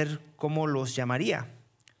para ver cómo los llamaría.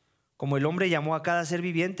 Como el hombre llamó a cada ser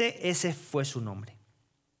viviente, ese fue su nombre.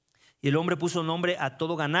 Y el hombre puso nombre a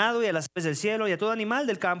todo ganado y a las aves del cielo y a todo animal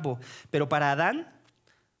del campo. Pero para Adán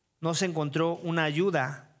no se encontró una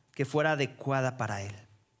ayuda que fuera adecuada para él.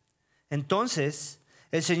 Entonces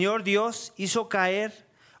el Señor Dios hizo caer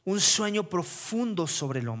un sueño profundo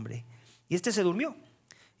sobre el hombre. Y este se durmió.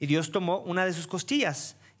 Y Dios tomó una de sus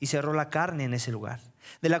costillas y cerró la carne en ese lugar.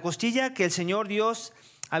 De la costilla que el Señor Dios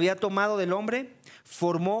había tomado del hombre,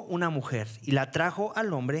 formó una mujer y la trajo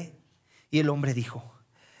al hombre. Y el hombre dijo: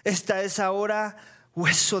 esta es ahora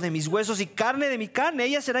hueso de mis huesos y carne de mi carne.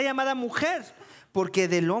 Ella será llamada mujer, porque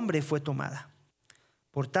del hombre fue tomada.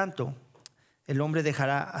 Por tanto, el hombre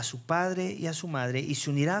dejará a su padre y a su madre y se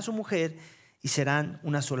unirá a su mujer y serán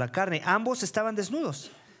una sola carne. Ambos estaban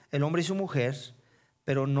desnudos, el hombre y su mujer,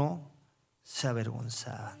 pero no se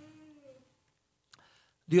avergonzaban.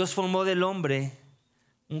 Dios formó del hombre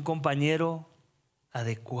un compañero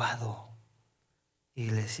adecuado.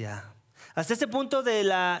 Iglesia, hasta este punto de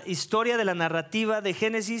la historia, de la narrativa de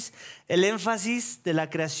Génesis, el énfasis de la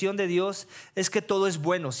creación de Dios es que todo es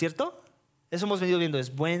bueno, ¿cierto? Eso hemos venido viendo,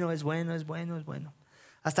 es bueno, es bueno, es bueno, es bueno.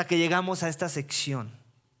 Hasta que llegamos a esta sección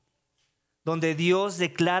donde Dios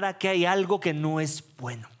declara que hay algo que no es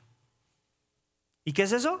bueno. ¿Y qué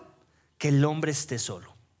es eso? Que el hombre esté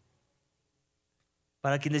solo.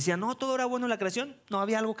 Para quien decía, no, todo era bueno en la creación, no,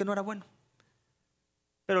 había algo que no era bueno.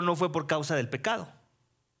 Pero no fue por causa del pecado.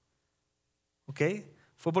 ¿Ok?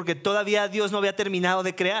 Fue porque todavía Dios no había terminado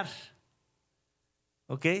de crear.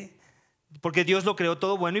 ¿Ok? Porque Dios lo creó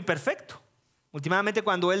todo bueno y perfecto. Últimamente,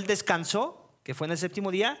 cuando Él descansó, que fue en el séptimo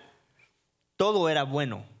día, todo era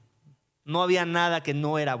bueno. No había nada que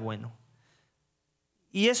no era bueno.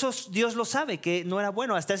 Y eso Dios lo sabe, que no era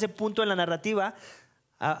bueno. Hasta ese punto en la narrativa,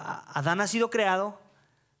 Adán ha sido creado,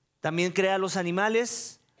 también crea a los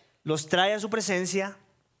animales, los trae a su presencia.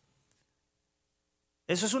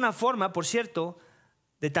 Eso es una forma, por cierto,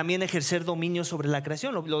 de también ejercer dominio sobre la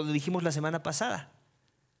creación. Lo dijimos la semana pasada.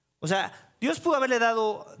 O sea, Dios pudo haberle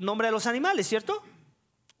dado nombre a los animales, ¿cierto?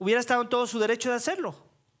 Hubiera estado en todo su derecho de hacerlo.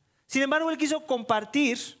 Sin embargo, Él quiso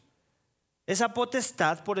compartir esa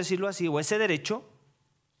potestad, por decirlo así, o ese derecho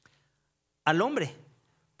al hombre.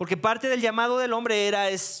 Porque parte del llamado del hombre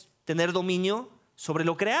es tener dominio sobre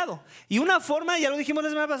lo creado. Y una forma, ya lo dijimos la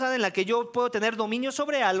semana pasada, en la que yo puedo tener dominio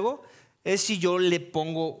sobre algo es si yo le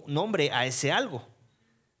pongo nombre a ese algo.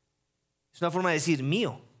 Es una forma de decir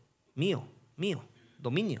mío, mío, mío,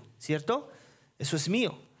 dominio, ¿cierto? Eso es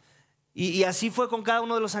mío. Y así fue con cada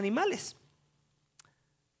uno de los animales.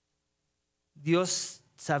 Dios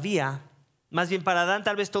sabía, más bien para Adán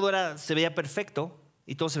tal vez todo se veía perfecto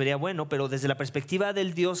y todo se vería bueno, pero desde la perspectiva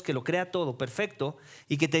del Dios que lo crea todo perfecto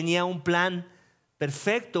y que tenía un plan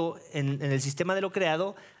perfecto en el sistema de lo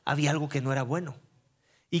creado, había algo que no era bueno.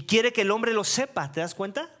 Y quiere que el hombre lo sepa, ¿te das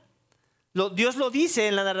cuenta? Dios lo dice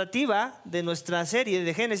en la narrativa de nuestra serie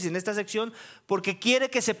de Génesis, en esta sección, porque quiere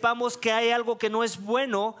que sepamos que hay algo que no es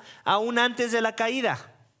bueno aún antes de la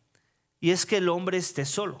caída. Y es que el hombre esté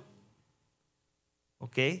solo.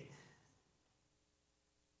 ¿Ok?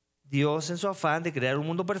 Dios, en su afán de crear un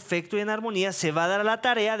mundo perfecto y en armonía, se va a dar a la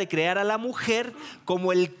tarea de crear a la mujer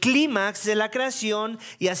como el clímax de la creación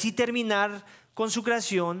y así terminar con su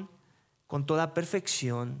creación con toda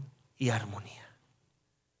perfección y armonía.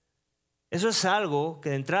 Eso es algo que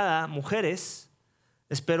de entrada, mujeres,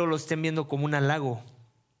 espero lo estén viendo como un halago.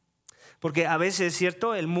 Porque a veces,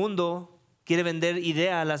 ¿cierto? El mundo quiere vender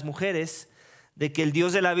idea a las mujeres de que el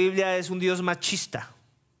Dios de la Biblia es un Dios machista.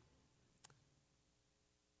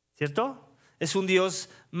 ¿Cierto? Es un Dios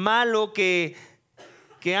malo que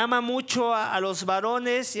ama mucho a los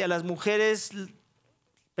varones y a las mujeres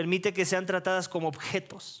permite que sean tratadas como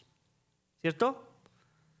objetos. ¿Cierto?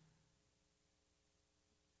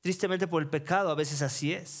 Tristemente por el pecado a veces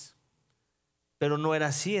así es, pero no era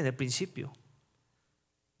así en el principio.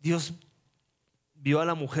 Dios vio a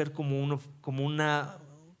la mujer como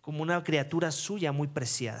una criatura suya muy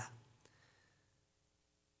preciada.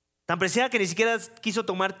 Tan preciada que ni siquiera quiso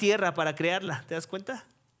tomar tierra para crearla, ¿te das cuenta?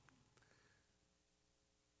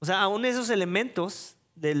 O sea, aún esos elementos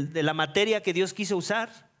de la materia que Dios quiso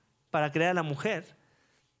usar para crear a la mujer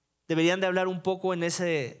deberían de hablar un poco en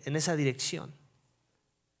esa dirección.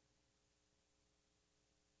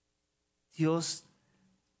 Dios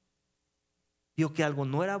vio que algo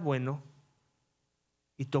no era bueno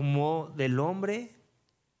y tomó del hombre.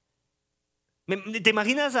 ¿Te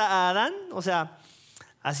imaginas a Adán? O sea,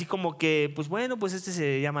 así como que, pues bueno, pues este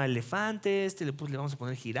se llama elefante, pues le vamos a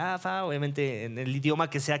poner jirafa, obviamente en el idioma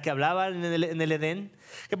que sea que hablaban en el Edén.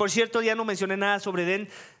 Que por cierto, ya no mencioné nada sobre Edén.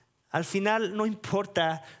 Al final no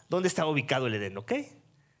importa dónde estaba ubicado el Edén, ¿ok?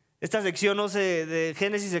 Esta sección de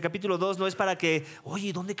Génesis, el capítulo 2, no es para que,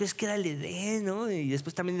 oye, ¿dónde crees que era el Edén? ¿No? Y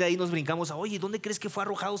después también de ahí nos brincamos a, oye, ¿dónde crees que fue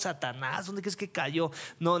arrojado Satanás? ¿Dónde crees que cayó?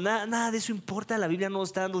 No, nada de eso importa. La Biblia no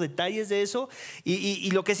está dando detalles de eso.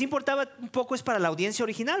 Y lo que sí importaba un poco es para la audiencia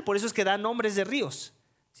original. Por eso es que da nombres de ríos,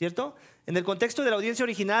 ¿cierto? En el contexto de la audiencia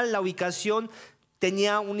original, la ubicación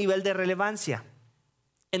tenía un nivel de relevancia.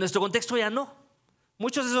 En nuestro contexto ya no.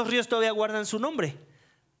 Muchos de esos ríos todavía guardan su nombre.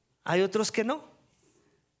 Hay otros que no.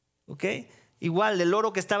 ¿Ok? Igual, el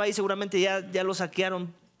oro que estaba ahí seguramente ya lo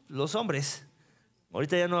saquearon los hombres.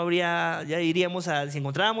 Ahorita ya no habría, ya iríamos si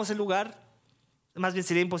encontráramos el lugar, más bien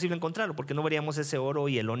sería imposible encontrarlo porque no veríamos ese oro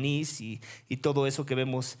y el onís y todo eso que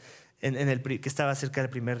vemos que estaba cerca del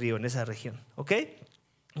primer río en esa región. ¿Ok?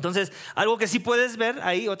 Entonces, algo que sí puedes ver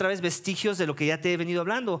ahí, otra vez vestigios de lo que ya te he venido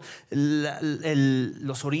hablando,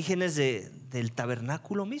 los orígenes del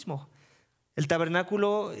tabernáculo mismo. El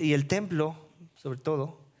tabernáculo y el templo, sobre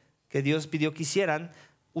todo, que Dios pidió que hicieran,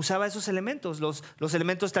 usaba esos elementos. Los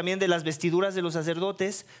elementos también de las vestiduras de los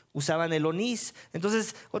sacerdotes usaban el onís.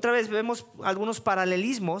 Entonces, otra vez vemos algunos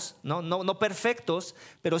paralelismos, no perfectos,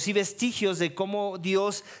 pero sí vestigios de cómo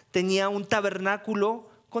Dios tenía un tabernáculo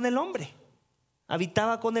con el hombre.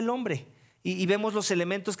 Habitaba con el hombre. Y vemos los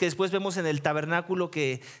elementos que después vemos en el tabernáculo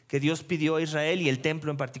que Dios pidió a Israel y el templo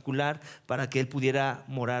en particular para que Él pudiera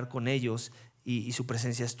morar con ellos y su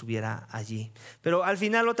presencia estuviera allí. Pero al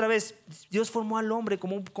final, otra vez, Dios formó al hombre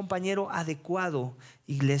como un compañero adecuado,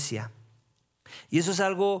 iglesia. Y eso es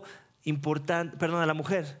algo importante, perdón, a la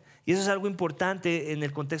mujer. Y eso es algo importante en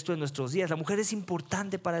el contexto de nuestros días. La mujer es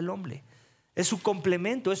importante para el hombre. Es su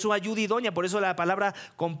complemento, es su ayuda idónea. Por eso la palabra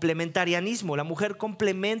complementarianismo. La mujer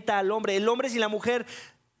complementa al hombre. El hombre sin la mujer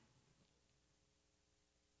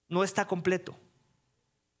no está completo.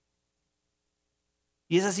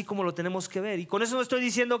 Y es así como lo tenemos que ver. Y con eso no estoy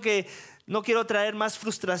diciendo que no quiero traer más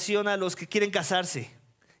frustración a los que quieren casarse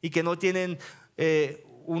y que no tienen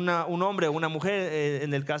un hombre o una mujer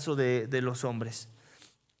en el caso de los hombres.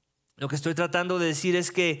 Lo que estoy tratando de decir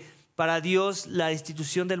es que para Dios la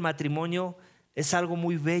institución del matrimonio es algo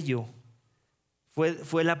muy bello.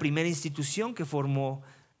 Fue la primera institución que formó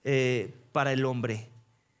para el hombre.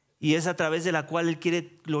 Y es a través de la cual Él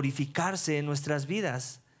quiere glorificarse en nuestras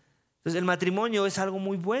vidas. Entonces el matrimonio es algo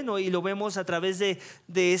muy bueno y lo vemos a través de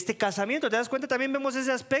este casamiento. ¿Te das cuenta? También vemos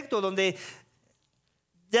ese aspecto donde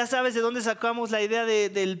ya sabes de dónde sacamos la idea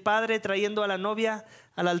del padre trayendo a la novia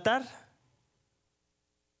al altar.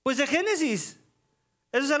 Pues de Génesis.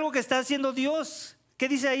 Eso es algo que está haciendo Dios. ¿Qué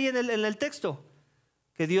dice ahí en el texto?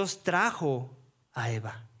 Que Dios trajo a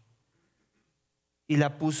Eva y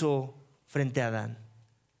la puso frente a Adán.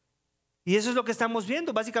 Y eso es lo que estamos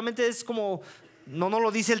viendo. Básicamente es como... No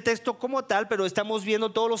lo dice el texto como tal, pero estamos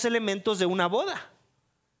viendo todos los elementos de una boda.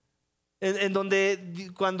 En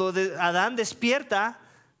donde cuando Adán despierta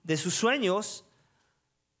de sus sueños,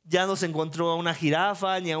 ya no se encontró a una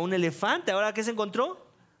jirafa ni a un elefante. ¿Ahora qué se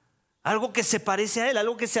encontró? Algo que se parece a él,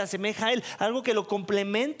 algo que se asemeja a él, algo que lo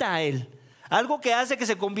complementa a él, algo que hace que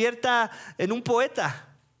se convierta en un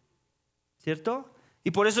poeta, ¿cierto? Y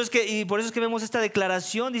por eso es que vemos esta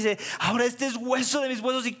declaración. Dice, ahora este es hueso de mis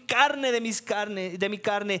huesos y carne de mi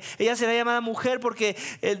carne. Ella será llamada mujer porque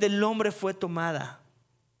el del hombre fue tomada.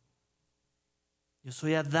 Yo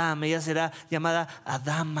soy Adán, ella será llamada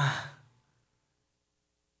Adama.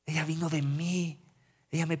 Ella vino de mí,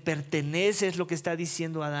 ella me pertenece, es lo que está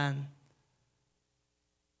diciendo Adán.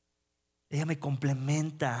 Ella me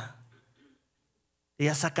complementa,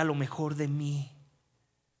 ella saca lo mejor de mí.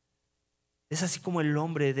 Es así como el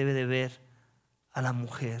hombre debe de ver a la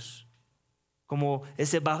mujer, como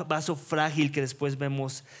ese vaso frágil que después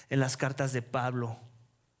vemos en las cartas de Pablo,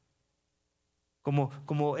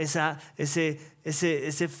 como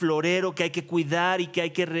ese florero que hay que cuidar y que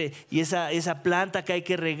hay que esa planta que hay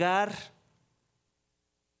que regar,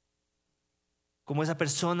 como esa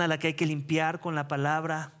persona a la que hay que limpiar con la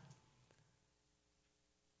palabra,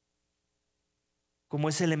 como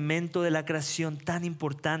ese elemento de la creación tan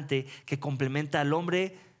importante que complementa al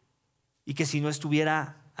hombre y que si no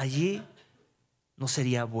estuviera allí no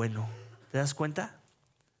sería bueno. ¿Te das cuenta?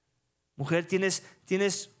 Mujer,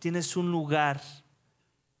 tienes un lugar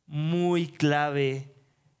muy clave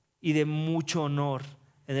y de mucho honor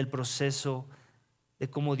en el proceso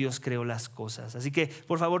de cómo Dios creó las cosas. Así que,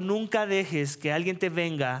 por favor, nunca dejes que alguien te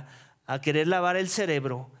venga a querer lavar el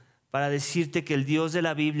cerebro para decirte que el Dios de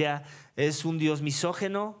la Biblia es un Dios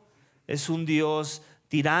misógino, es un Dios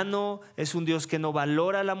tirano, es un Dios que no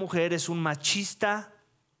valora a la mujer, es un machista.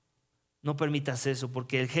 No permitas eso,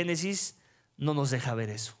 porque el Génesis no nos deja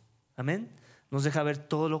ver eso. Amén. Nos deja ver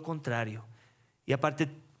todo lo contrario. Y aparte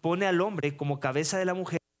pone al hombre como cabeza de la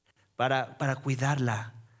mujer para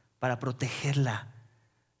cuidarla, para protegerla.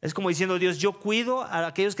 Es como diciendo Dios, yo cuido a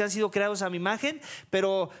aquellos que han sido creados a mi imagen,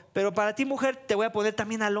 pero para ti, mujer, te voy a poner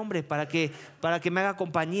también al hombre para que me haga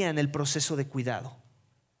compañía en el proceso de cuidado.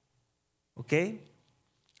 ¿Ok?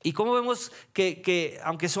 Y como vemos que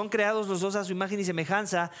aunque son creados los dos a su imagen y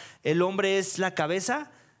semejanza, el hombre es la cabeza.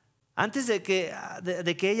 Antes de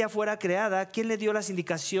que ella fuera creada, ¿quién le dio las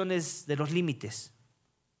indicaciones de los límites?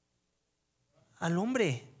 Al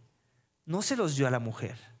hombre. No se los dio a la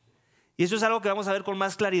mujer. Y eso es algo que vamos a ver con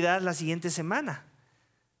más claridad la siguiente semana.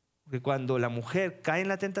 Porque cuando la mujer cae en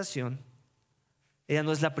la tentación, ella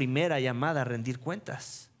no es la primera llamada a rendir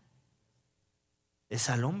cuentas. Es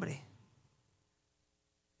al hombre.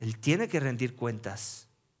 Él tiene que rendir cuentas.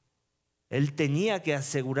 Él tenía que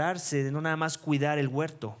asegurarse de no nada más cuidar el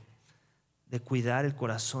huerto, de cuidar el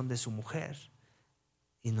corazón de su mujer.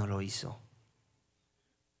 Y no lo hizo.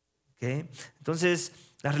 ¿Okay? Entonces,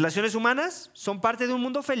 las relaciones humanas son parte de un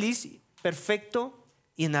mundo feliz, perfecto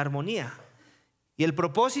y en armonía. Y el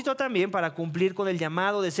propósito también para cumplir con el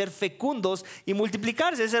llamado de ser fecundos y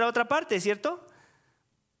multiplicarse. Esa era otra parte, ¿cierto?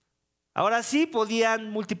 Ahora sí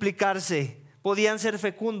podían multiplicarse, podían ser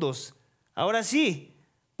fecundos. Ahora sí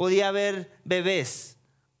podía haber bebés.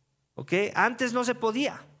 ¿Ok? Antes no se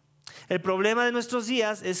podía. El problema de nuestros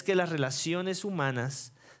días es que las relaciones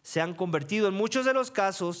humanas se han convertido en muchos de los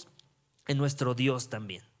casos en nuestro Dios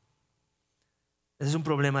también. Ese es un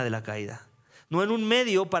problema de la caída. No en un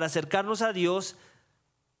medio para acercarnos a Dios,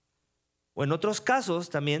 o en otros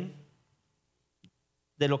casos también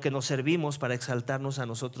de lo que nos servimos para exaltarnos a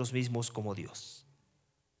nosotros mismos como Dios.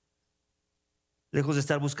 Lejos de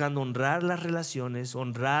estar buscando honrar las relaciones,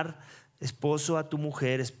 honrar esposo a tu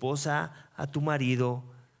mujer, esposa a tu marido,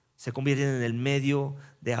 se convierten en el medio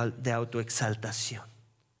de autoexaltación.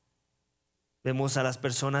 Vemos a las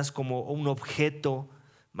personas como un objeto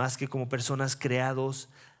más que como personas creados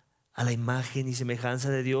a la imagen y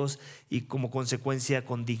semejanza de Dios y como consecuencia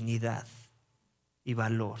con dignidad y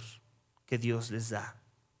valor que Dios les da.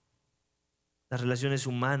 Las relaciones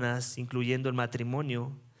humanas, incluyendo el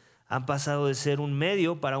matrimonio, han pasado de ser un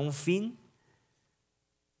medio para un fin,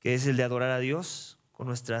 que es el de adorar a Dios con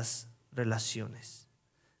nuestras relaciones,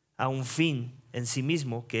 a un fin en sí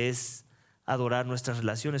mismo, que es adorar nuestras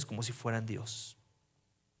relaciones como si fueran Dios.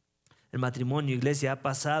 El matrimonio, iglesia, ha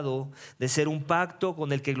pasado de ser un pacto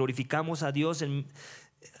con el que glorificamos a Dios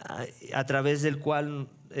a través del cual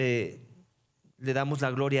le damos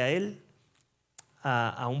la gloria a Él,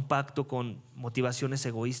 a un pacto con motivaciones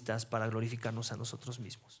egoístas para glorificarnos a nosotros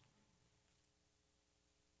mismos.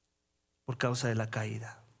 Por causa de la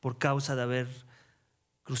caída, por causa de haber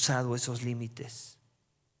cruzado esos límites.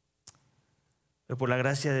 Pero por la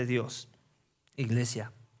gracia de Dios,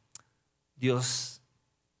 iglesia, Dios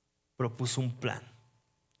propuso un plan.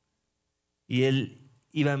 Y Él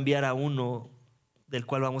iba a enviar a uno del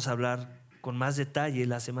cual vamos a hablar con más detalle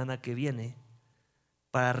la semana que viene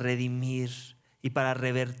para redimir y para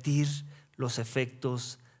revertir los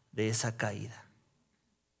efectos de esa caída.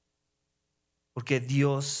 Porque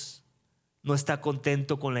Dios no está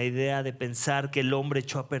contento con la idea de pensar que el hombre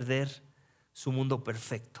echó a perder su mundo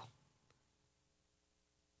perfecto.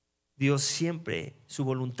 Dios siempre, su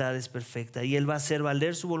voluntad es perfecta y Él va a hacer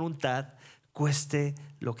valer su voluntad, cueste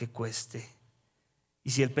lo que cueste. Y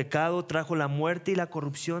si el pecado trajo la muerte y la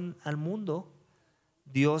corrupción al mundo,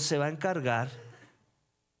 Dios se va a encargar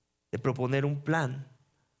de proponer un plan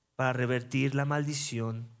para revertir la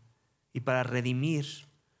maldición y para redimir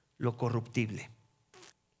lo corruptible.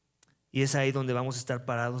 Y es ahí donde vamos a estar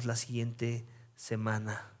parados la siguiente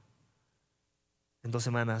semana. En 2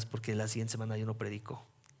 semanas, porque la siguiente semana yo no predico.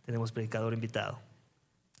 Tenemos predicador invitado.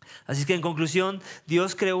 Así que en conclusión,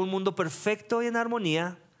 Dios creó un mundo perfecto y en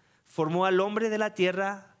armonía, formó al hombre de la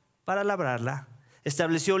tierra para labrarla,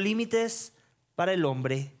 estableció límites para el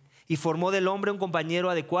hombre y formó del hombre un compañero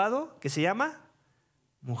adecuado que se llama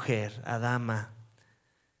mujer, Adama.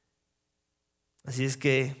 Así es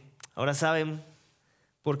que ahora saben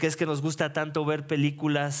por qué es que nos gusta tanto ver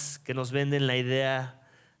películas que nos venden la idea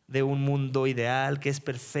de un mundo ideal que es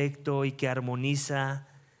perfecto y que armoniza,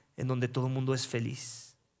 en donde todo el mundo es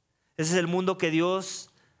feliz. Ese es el mundo que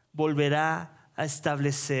Dios volverá a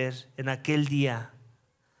establecer en aquel día,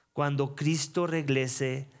 cuando Cristo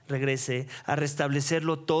regrese a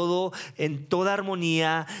restablecerlo todo en toda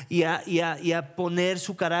armonía y a poner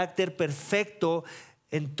su carácter perfecto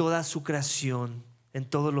en toda su creación, en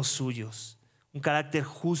todos los suyos. Un carácter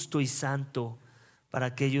justo y santo para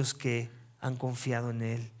aquellos que han confiado en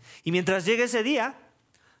Él. Y mientras llegue ese día,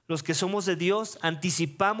 los que somos de Dios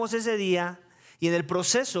anticipamos ese día y en el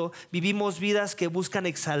proceso vivimos vidas que buscan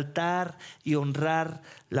exaltar y honrar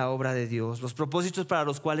la obra de Dios, los propósitos para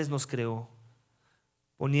los cuales nos creó,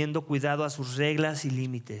 poniendo cuidado a sus reglas y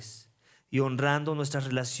límites y honrando nuestras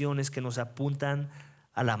relaciones que nos apuntan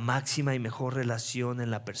a la máxima y mejor relación en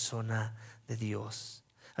la persona de Dios.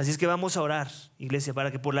 Así es que vamos a orar, iglesia,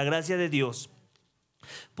 para que por la gracia de Dios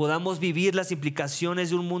podamos vivir las implicaciones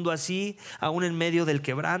de un mundo así, aún en medio del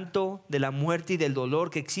quebranto, de la muerte y del dolor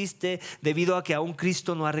que existe debido a que aún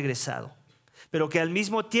Cristo no ha regresado. Pero que al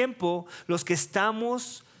mismo tiempo los que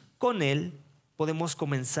estamos con Él podemos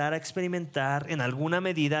comenzar a experimentar en alguna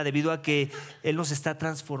medida, debido a que Él nos está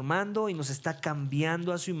transformando y nos está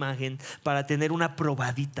cambiando a su imagen para tener una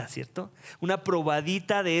probadita, ¿cierto? Una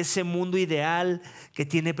probadita de ese mundo ideal que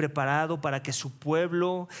tiene preparado para que su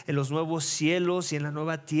pueblo en los nuevos cielos y en la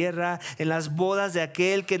nueva tierra, en las bodas de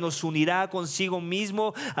aquel que nos unirá consigo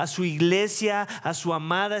mismo, a su iglesia, a su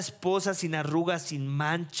amada esposa sin arrugas, sin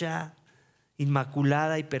mancha,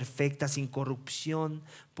 inmaculada y perfecta, sin corrupción,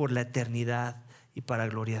 por la eternidad y para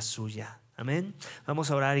gloria suya. Amén.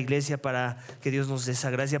 Vamos a orar, iglesia, para que Dios nos dé esa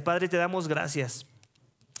gracia. Padre, te damos gracias.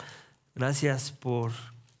 Gracias por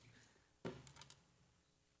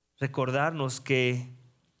recordarnos que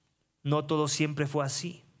no todo siempre fue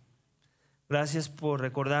así. Gracias por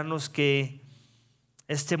recordarnos que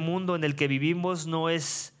este mundo en el que vivimos no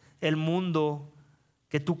es el mundo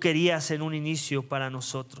que tú querías en un inicio para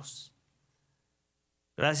nosotros.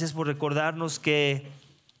 Gracias por recordarnos que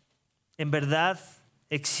en verdad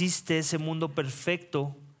existe ese mundo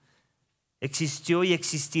perfecto, existió y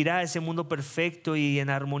existirá ese mundo perfecto y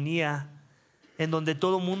en armonía, en donde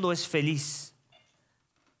todo mundo es feliz.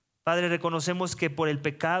 Padre, reconocemos que por el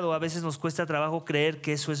pecado a veces nos cuesta trabajo creer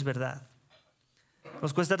que eso es verdad.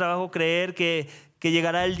 Nos cuesta trabajo creer que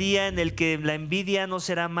llegará el día en el que la envidia no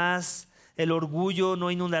será más, el orgullo no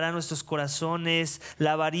inundará nuestros corazones,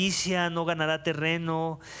 la avaricia no ganará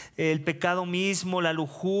terreno, el pecado mismo, la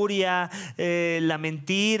lujuria, la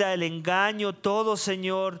mentira, el engaño, todo,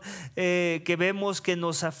 Señor, que vemos que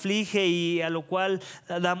nos aflige y a lo cual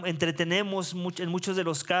entretenemos en muchos de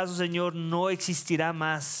los casos, Señor, no existirá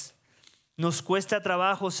más. Nos cuesta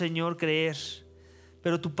trabajo, Señor, creer.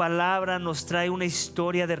 Pero tu palabra nos trae una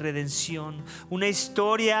historia de redención, una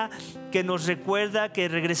historia que nos recuerda que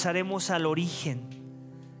regresaremos al origen,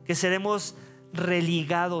 que seremos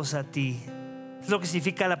religados a ti. Es lo que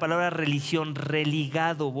significa la palabra religión,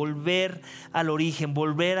 religado, volver al origen,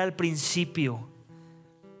 volver al principio.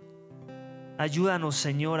 Ayúdanos,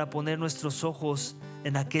 Señor, a poner nuestros ojos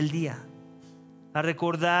en aquel día, a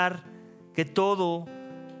recordar que todo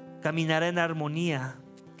caminará en armonía,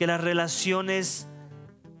 que las relaciones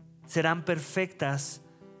serán perfectas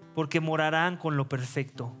porque morarán con lo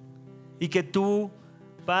perfecto, y que tú,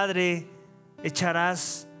 Padre,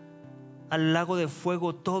 echarás al lago de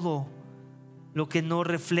fuego todo lo que no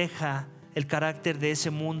refleja el carácter de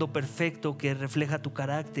ese mundo perfecto que refleja tu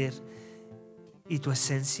carácter y tu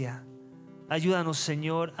esencia. Ayúdanos,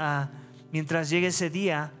 Señor, a, mientras llegue ese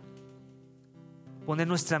día, poner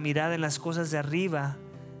nuestra mirada en las cosas de arriba,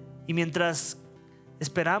 y mientras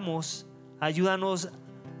esperamos, ayúdanos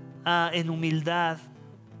a, en humildad,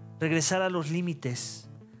 regresar a los límites,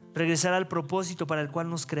 regresar al propósito para el cual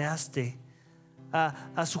nos creaste,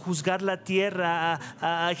 a sojuzgar la tierra,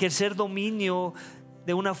 a ejercer dominio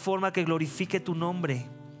de una forma que glorifique tu nombre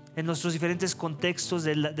en nuestros diferentes contextos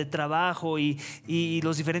de trabajo y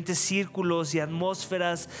los diferentes círculos y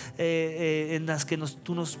atmósferas en las que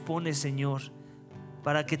tú nos pones, Señor,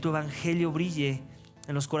 para que tu evangelio brille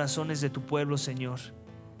en los corazones de tu pueblo, Señor.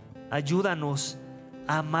 Ayúdanos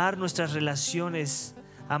a amar nuestras relaciones,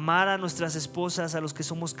 amar a nuestras esposas, a los que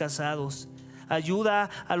somos casados. Ayuda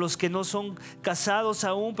a los que no son casados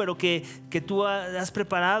aún, pero que tú has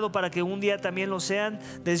preparado para que un día también lo sean.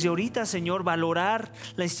 Desde ahorita, Señor, valorar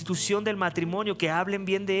la institución del matrimonio, que hablen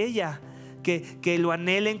bien de ella, que lo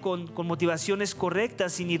anhelen con motivaciones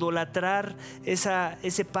correctas, sin idolatrar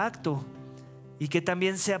ese pacto. Y que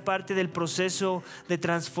también sea parte del proceso de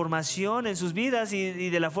transformación en sus vidas y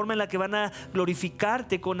de la forma en la que van a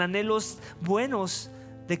glorificarte, con anhelos buenos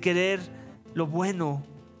de querer lo bueno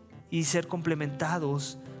y ser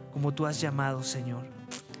complementados como tú has llamado, Señor.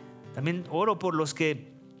 También oro por los que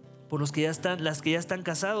ya están, las que ya están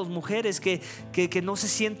casados, mujeres que no se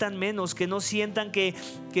sientan menos, que no sientan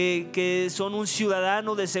que son un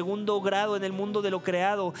ciudadano de segundo grado en el mundo de lo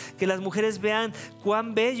creado. Que las mujeres vean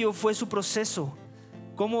cuán bello fue su proceso,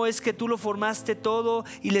 cómo es que tú lo formaste todo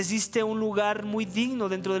y les diste un lugar muy digno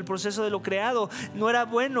dentro del proceso de lo creado. No era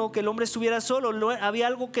bueno que el hombre estuviera solo, había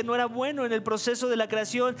algo que no era bueno en el proceso de la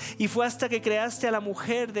creación, y fue hasta que creaste a la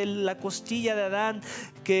mujer de la costilla de Adán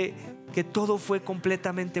que todo fue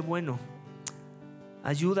completamente bueno.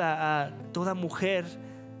 Ayuda a toda mujer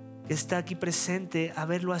que está aquí presente a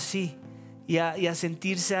verlo así y a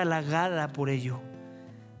sentirse halagada por ello,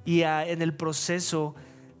 y en el proceso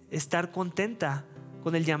estar contenta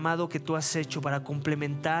con el llamado que tú has hecho para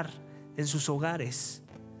complementar en sus hogares.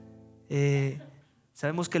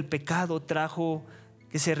 Sabemos que el pecado trajo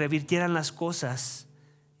que se revirtieran las cosas,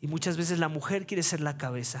 y muchas veces la mujer quiere ser la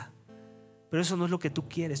cabeza, pero eso no es lo que tú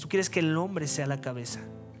quieres. Tú quieres que el hombre sea la cabeza.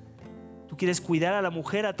 Tú quieres cuidar a la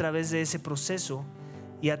mujer a través de ese proceso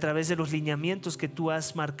y a través de los lineamientos que tú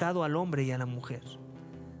has marcado al hombre y a la mujer.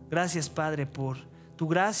 Gracias, Padre, por tu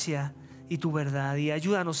gracia y tu verdad, y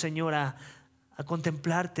ayúdanos, Señor, a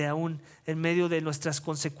contemplarte aún en medio de nuestras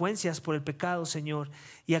consecuencias por el pecado, Señor,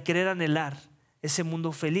 y a querer anhelar ese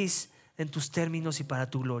mundo feliz en tus términos y para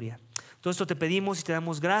tu gloria. Todo esto te pedimos y te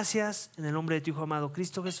damos gracias en el nombre de tu Hijo amado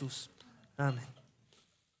Cristo Jesús. Amén.